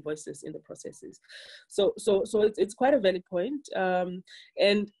company voices in the processes. So it's quite a valid point. And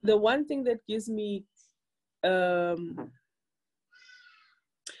the one thing that gives me, that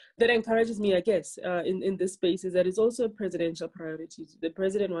encourages me, I guess, in this space is that it's also a presidential priority. The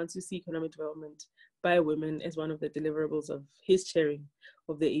president wants to see economic development by women as one of the deliverables of his chairing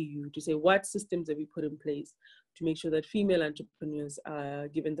of the AU, to say what systems have we put in place to make sure that female entrepreneurs are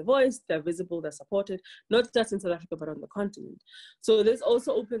given the voice, they're visible, they're supported, not just in South Africa, but on the continent. So this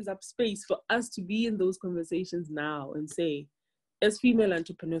also opens up space for us to be in those conversations now and say, as female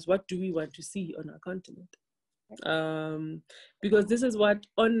entrepreneurs, what do we want to see on our continent? Because this is what,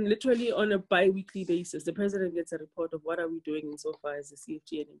 literally on a bi-weekly basis, the president gets a report of what are we doing insofar as the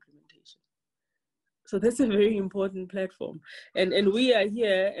CFTA and implementation. So that's a very important platform. And we are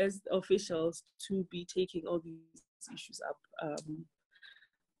here as officials to be taking all these issues up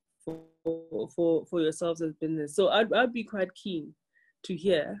for yourselves as business. So I'd be quite keen to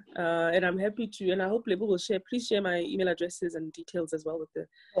hear, and I'm happy to, and I hope Lebo will share, please share my email addresses and details as well with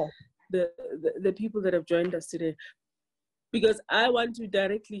the people that have joined us today, because I want to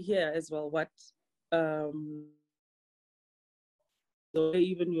directly hear as well what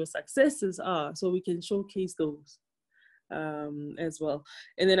even your successes are, so we can showcase those as well.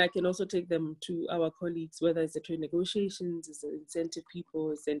 And then I can also take them to our colleagues, whether it's the trade negotiations, it's the incentive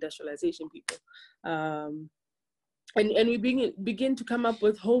people, it's the industrialization people. And we begin to come up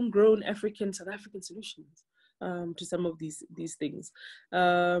with homegrown South African solutions to some of these things.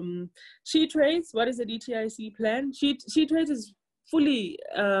 She Trades, what is the DTIC plan? She Trades is fully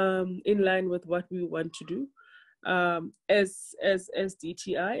in line with what we want to do as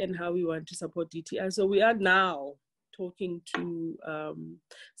DTI and how we want to support DTI. So we are now talking to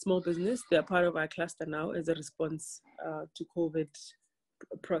small business. They're part of our cluster now as a response to COVID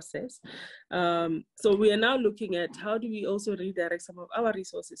process. So we are now looking at how do we also redirect some of our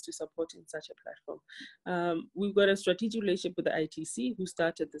resources to support in such a platform. We've got a strategic relationship with the ITC who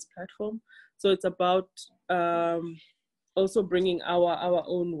started this platform. So it's about also bringing our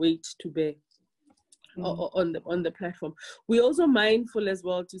own weight to bear on the platform. We're also mindful as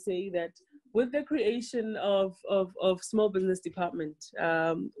well to say that with the creation of small business department,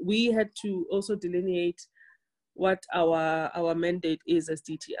 we had to also delineate what our mandate is as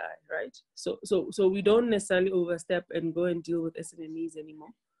DTI, right? So we don't necessarily overstep and go and deal with SMMEs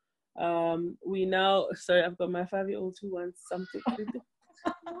anymore. We now, sorry, I've got my 5-year-old who wants something.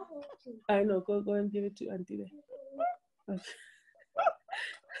 I know, go and give it to Auntie there. Okay.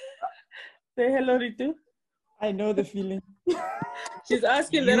 Say hello, Ritu. I know the feeling. She's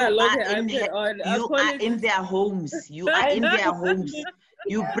asking that I log her iPad on. You are in their homes. You are in their homes.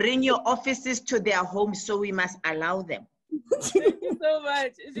 You bring your offices to their homes, so we must allow them. Thank you so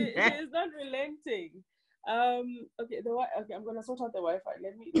much. She is not relenting. Okay, okay, I'm gonna sort out the Wi-Fi.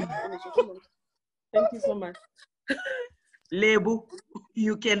 Let me finish. Thank you so much. Lebu,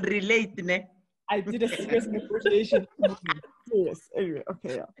 you can relate, ne? I did a serious negotiation. Yes. Anyway,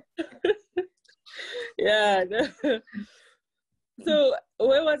 okay. Yeah. So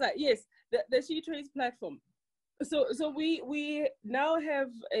where was I? Yes, the She Trades platform. So we now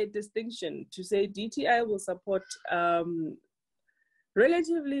have a distinction to say DTI will support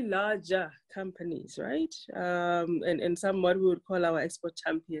relatively larger companies, right? And some what we would call our export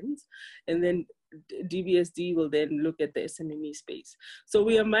champions, and then DBSD will then look at the SMME space. So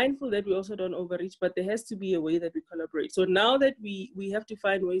we are mindful that we also don't overreach, but there has to be a way that we collaborate. So now that we have to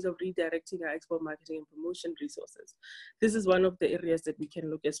find ways of redirecting our export marketing and promotion resources, this is one of the areas that we can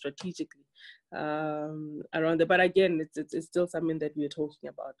look at strategically around that. But again, it's still something that we're talking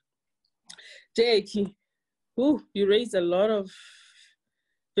about. Jackie, you raised a lot of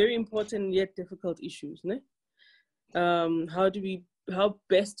very important yet difficult issues, ne? How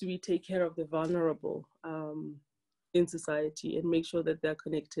best do we take care of the vulnerable in society and make sure that they're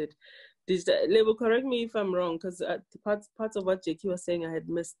connected? Level, correct me if I'm wrong, because parts of what Jackie was saying I had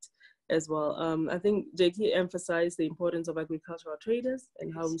missed as well. I think Jackie emphasized the importance of agricultural traders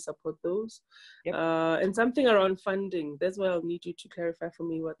and how we support those. Yep. And something around funding. That's why I'll need you to clarify for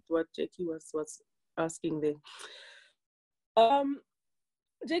me what Jackie was asking there.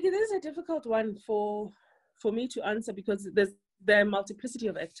 Jackie, this is a difficult one for me to answer because there are multiplicity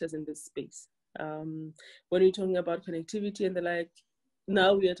of actors in this space. When we're talking about connectivity and the like,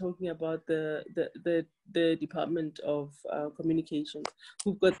 now we are talking about the Department of Communications,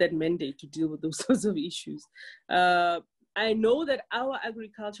 who've got that mandate to deal with those sorts of issues. I know that our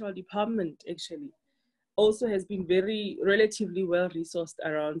agricultural department actually also has been relatively well resourced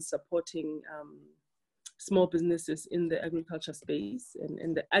around supporting small businesses in the agriculture space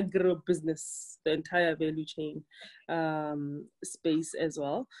and the agro-business, the entire value chain space as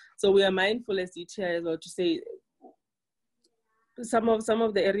well. So we are mindful as DTI as well to say some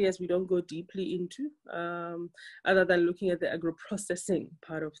of the areas we don't go deeply into, other than looking at the agro-processing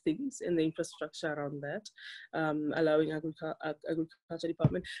part of things and the infrastructure around that, allowing agriculture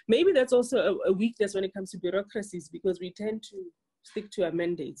department. Maybe that's also a weakness when it comes to bureaucracies, because we tend to stick to our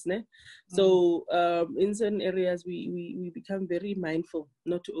mandates. Ne? So in certain areas, we become very mindful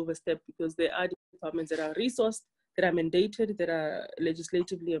not to overstep, because there are departments that are resourced, that are mandated, that are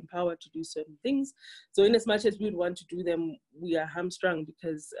legislatively empowered to do certain things. So in as much as we would want to do them, we are hamstrung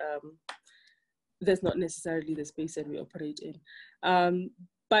because that's not necessarily the space that we operate in.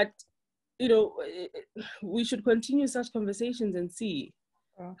 But, you know, we should continue such conversations and see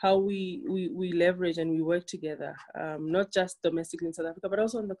how we leverage and we work together, not just domestically in South Africa, but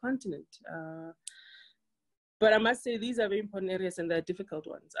also on the continent. But I must say, these are very important areas and they're difficult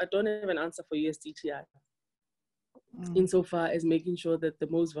ones. I don't have an answer for USDTI insofar as making sure that the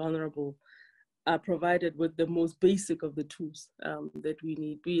most vulnerable are provided with the most basic of the tools that we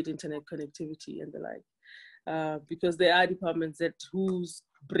need, be it internet connectivity and the like. Because there are departments whose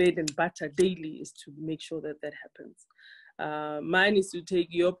bread and butter daily is to make sure that that happens. Mine is to take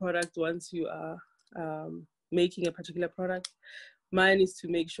your product once you are making a particular product. Mine is to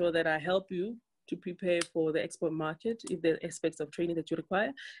make sure that I help you to prepare for the export market, if there are aspects of training that you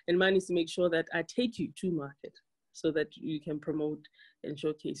require. And mine is to make sure that I take you to market so that you can promote and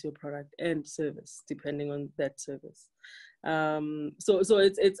showcase your product and service, depending on that service. So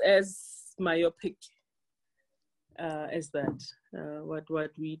it's as myopic as that,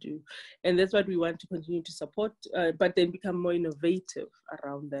 what we do. And that's what we want to continue to support, but then become more innovative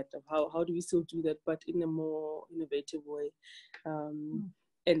around that, of how do we still do that, but in a more innovative way.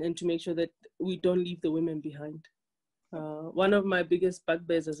 And to make sure that we don't leave the women behind. One of my biggest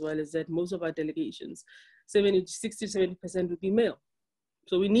bugbears as well is that most of our delegations, 60-70% would be male.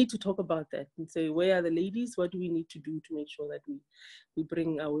 So we need to talk about that and say, where are the ladies? What do we need to do to make sure that we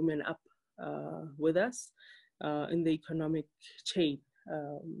bring our women up with us in the economic chain,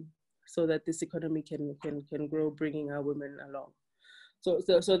 so that this economy can grow, bringing our women along. So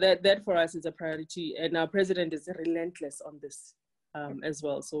that for us is a priority, and our president is relentless on this as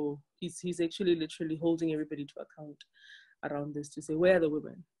well. So he's actually literally holding everybody to account around this to say, where are the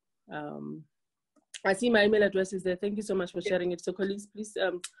women? I see my email address is there. Thank you so much for sharing it. So colleagues, please,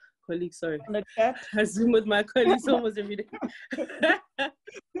 I Zoom with my colleagues almost every day.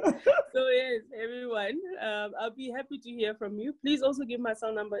 So yes, everyone, I'll be happy to hear from you. Please also give my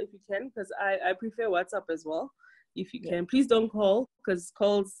cell number if you can, because I prefer WhatsApp as well, if you can. Please don't call, because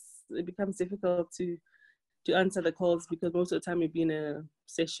calls, it becomes difficult to answer the calls, because most of the time you'll be in a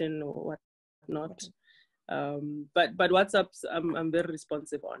session or whatnot. But WhatsApps, I'm very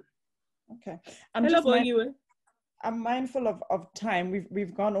responsive on. Okay. I'm mindful of time.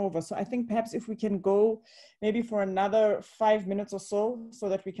 We've gone over, so I think perhaps if we can go maybe for another 5 minutes or so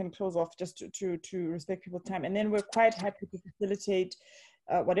that we can close off, just to respect people's time, and then we're quite happy to facilitate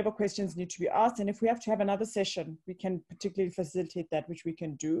whatever questions need to be asked. And if we have to have another session, we can particularly facilitate that, which we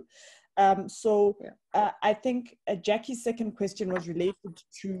can do. I think Jackie's second question was related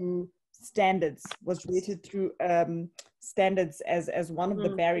to standards, standards as one of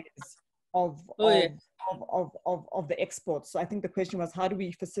the barriers of the exports. So I think the question was, how do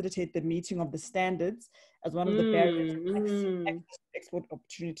we facilitate the meeting of the standards as one of the barriers to export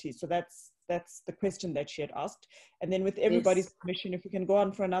opportunities? So that's the question that she had asked. And then with everybody's permission, if we can go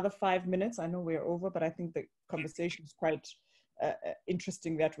on for another 5 minutes, I know we're over, but I think the conversation is quite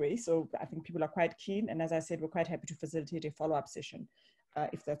interesting that way. So I think people are quite keen. And as I said, we're quite happy to facilitate a follow-up session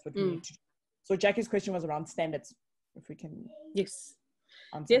if that's what we need to do. So Jackie's question was around standards, if we can. Yes,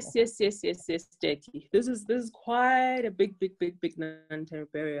 Jackie. This is quite a big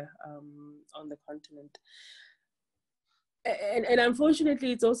non-tariff barrier on the continent. And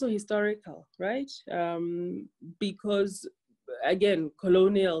unfortunately, it's also historical, right? Because again,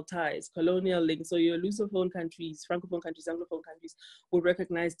 colonial ties, colonial links. So your Lusophone countries, Francophone countries, Anglophone countries will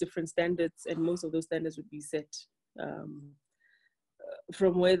recognize different standards, and most of those standards would be set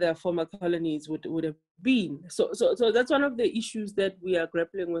from where their former colonies would have been. So that's one of the issues that we are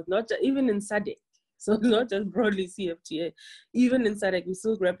grappling with, even in SADC. So not just broadly CFTA, even in SADC, we're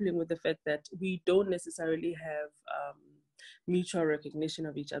still grappling with the fact that we don't necessarily have mutual recognition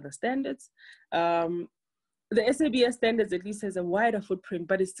of each other's standards. The SABS standards at least has a wider footprint,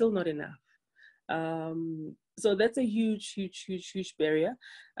 but it's still not enough. So that's a huge barrier,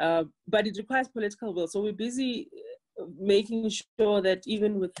 but it requires political will. So we're busy making sure that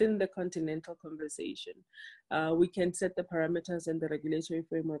even within the continental conversation, we can set the parameters and the regulatory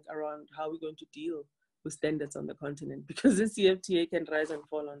framework around how we're going to deal with standards on the continent, because the CFTA can rise and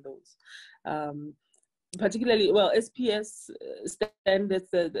fall on those. Particularly, well, SPS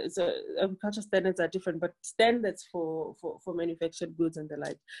standards, agriculture standards are different, but standards for manufactured goods and the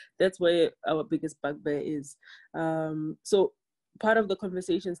like, that's where our biggest bugbear is. So part of the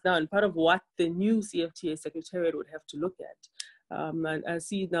conversations now, and part of what the new CFTA Secretariat would have to look at, and I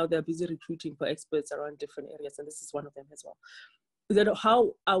see now they're busy recruiting for experts around different areas, and this is one of them as well, is that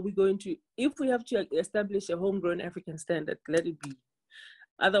how are we going to, if we have to establish a homegrown African standard, let it be.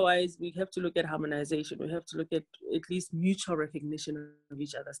 Otherwise, we have to look at harmonization. We have to look at least mutual recognition of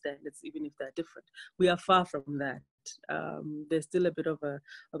each other's standards, even if they're different. We are far from that. There's still a bit of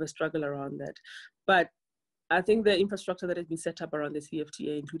a struggle around that. But I think the infrastructure that has been set up around the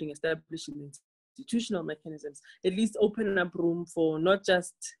CFTA, including establishing institutional mechanisms, at least open up room for not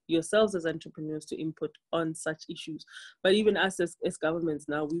just yourselves as entrepreneurs to input on such issues, but even us as governments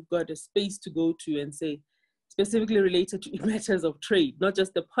now, we've got a space to go to and say, specifically related to matters of trade, not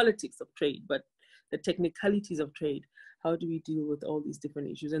just the politics of trade, but the technicalities of trade. How do we deal with all these different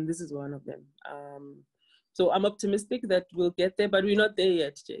issues? And this is one of them. So I'm optimistic that we'll get there, but we're not there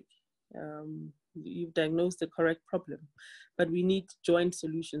yet, Jake. You've diagnosed the correct problem, but we need joint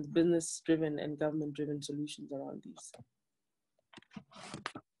solutions, business-driven and government-driven solutions around these.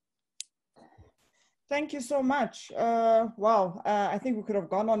 Thank you so much. Wow, I think we could have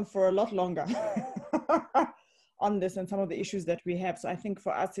gone on for a lot longer on this and some of the issues that we have. So I think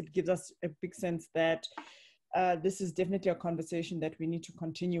for us, it gives us a big sense that this is definitely a conversation that we need to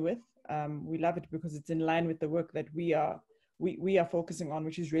continue with. We love it because it's in line with the work that we are focusing on,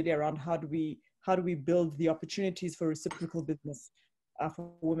 which is really around how do we build the opportunities for reciprocal business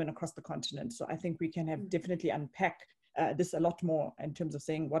for women across the continent. So I think we can have definitely unpack this a lot more in terms of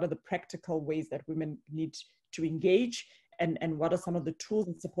saying what are the practical ways that women need to engage, and what are some of the tools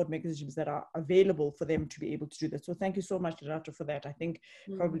and support mechanisms that are available for them to be able to do that. So thank you so much, Lerato, for that. I think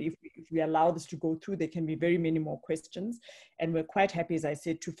probably if we allow this to go through, there can be very many more questions. And we're quite happy, as I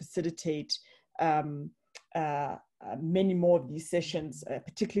said, to facilitate many more of these sessions,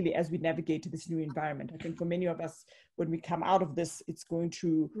 particularly as we navigate to this new environment. I think for many of us, when we come out of this, we're going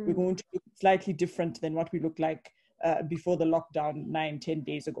to look slightly different than what we looked like before the lockdown 9-10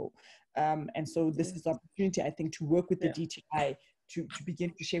 days ago. And so this is an opportunity, I think, to work with the DTI to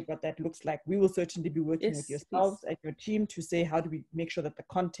begin to shape what that looks like. We will certainly be working with yourselves and your team to say, how do we make sure that the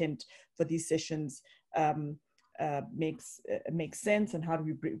content for these sessions makes sense, and how do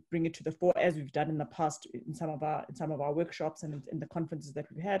we bring it to the fore, as we've done in the past in some of our workshops and in the conferences that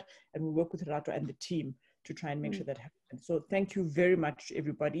we've had. And we work with Lerato and the team to try and make sure that happens. So thank you very much,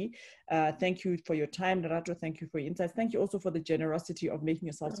 everybody. Thank you for your time, Lerato. Thank you for your insights. Thank you also for the generosity of making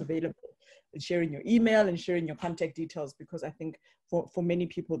yourselves available and sharing your email and sharing your contact details, because I think for many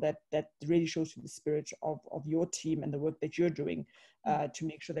people that really shows you the spirit of your team and the work that you're doing to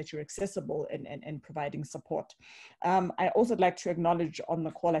make sure that you're accessible and providing support. I also like to acknowledge on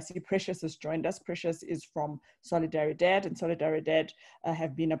the call, I see Precious has joined us. Precious is from Solidaridad, and Solidaridad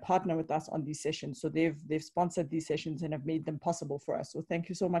have been a partner with us on these sessions. So they've sponsored these sessions and have made them possible for us. So thank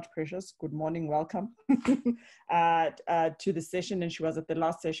you so much, Precious. Good morning, welcome to the session. And she was at the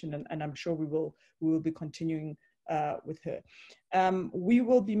last session, and I'm sure we will be continuing with her. We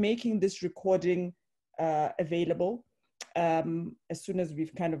will be making this recording available as soon as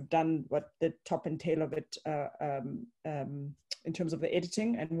we've kind of done what the top and tail of it in terms of the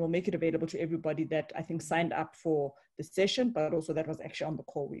editing, and we'll make it available to everybody that I think signed up for the session, but also that was actually on the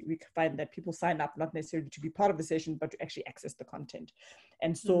call. We find that people sign up not necessarily to be part of the session, but to actually access the content.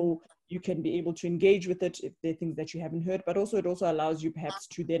 And so you can be able to engage with it if there are things that you haven't heard, but also it also allows you perhaps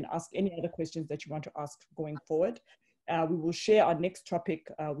to then ask any other questions that you want to ask going forward. We will share our next topic,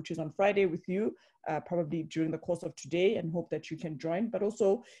 which is on Friday with you, probably during the course of today, and hope that you can join. But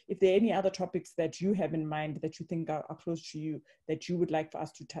also, if there are any other topics that you have in mind that you think are close to you, that you would like for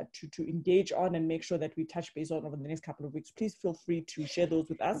us to engage on and make sure that we touch base on over the next couple of weeks, please feel free to share those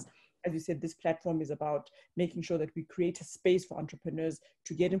with us. As you said, this platform is about making sure that we create a space for entrepreneurs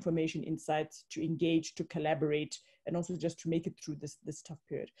to get information, insights, to engage, to collaborate, and also just to make it through this tough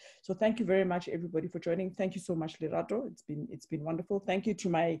period. So thank you very much, everybody, for joining. Thank you so much, Lerato. It's been wonderful. Thank you to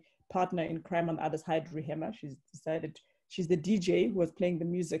my partner in crime on the other side, Rehema. She's the DJ who was playing the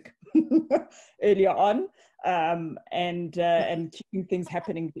music earlier on, and keeping things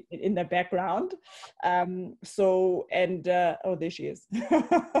happening in the background. Oh, there she is.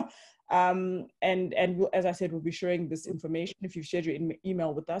 As I said, we'll be sharing this information. If you've shared your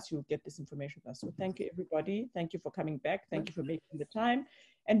email with us, you'll get this information with us. So thank you, everybody. Thank you for coming back. Thank you for making the time.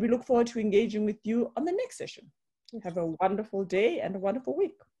 And we look forward to engaging with you on the next session. Have a wonderful day and a wonderful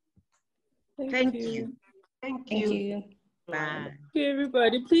week. Thank you. Thank you. Bye. Thank you,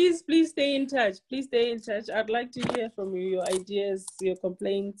 everybody. Please stay in touch. Please stay in touch. I'd like to hear from you, your ideas, your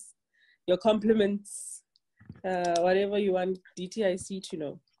complaints, your compliments, whatever you want DTIC to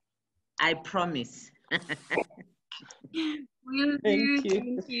know. I promise. Will Thank do. you.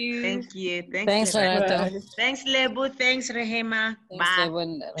 Thank you. Thank you. Thanks, Lerato. Thanks, Lebo. Thanks, Rehema. Thanks, Bye. Lebo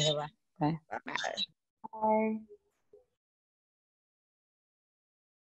and Rehema. Bye. Bye. Bye.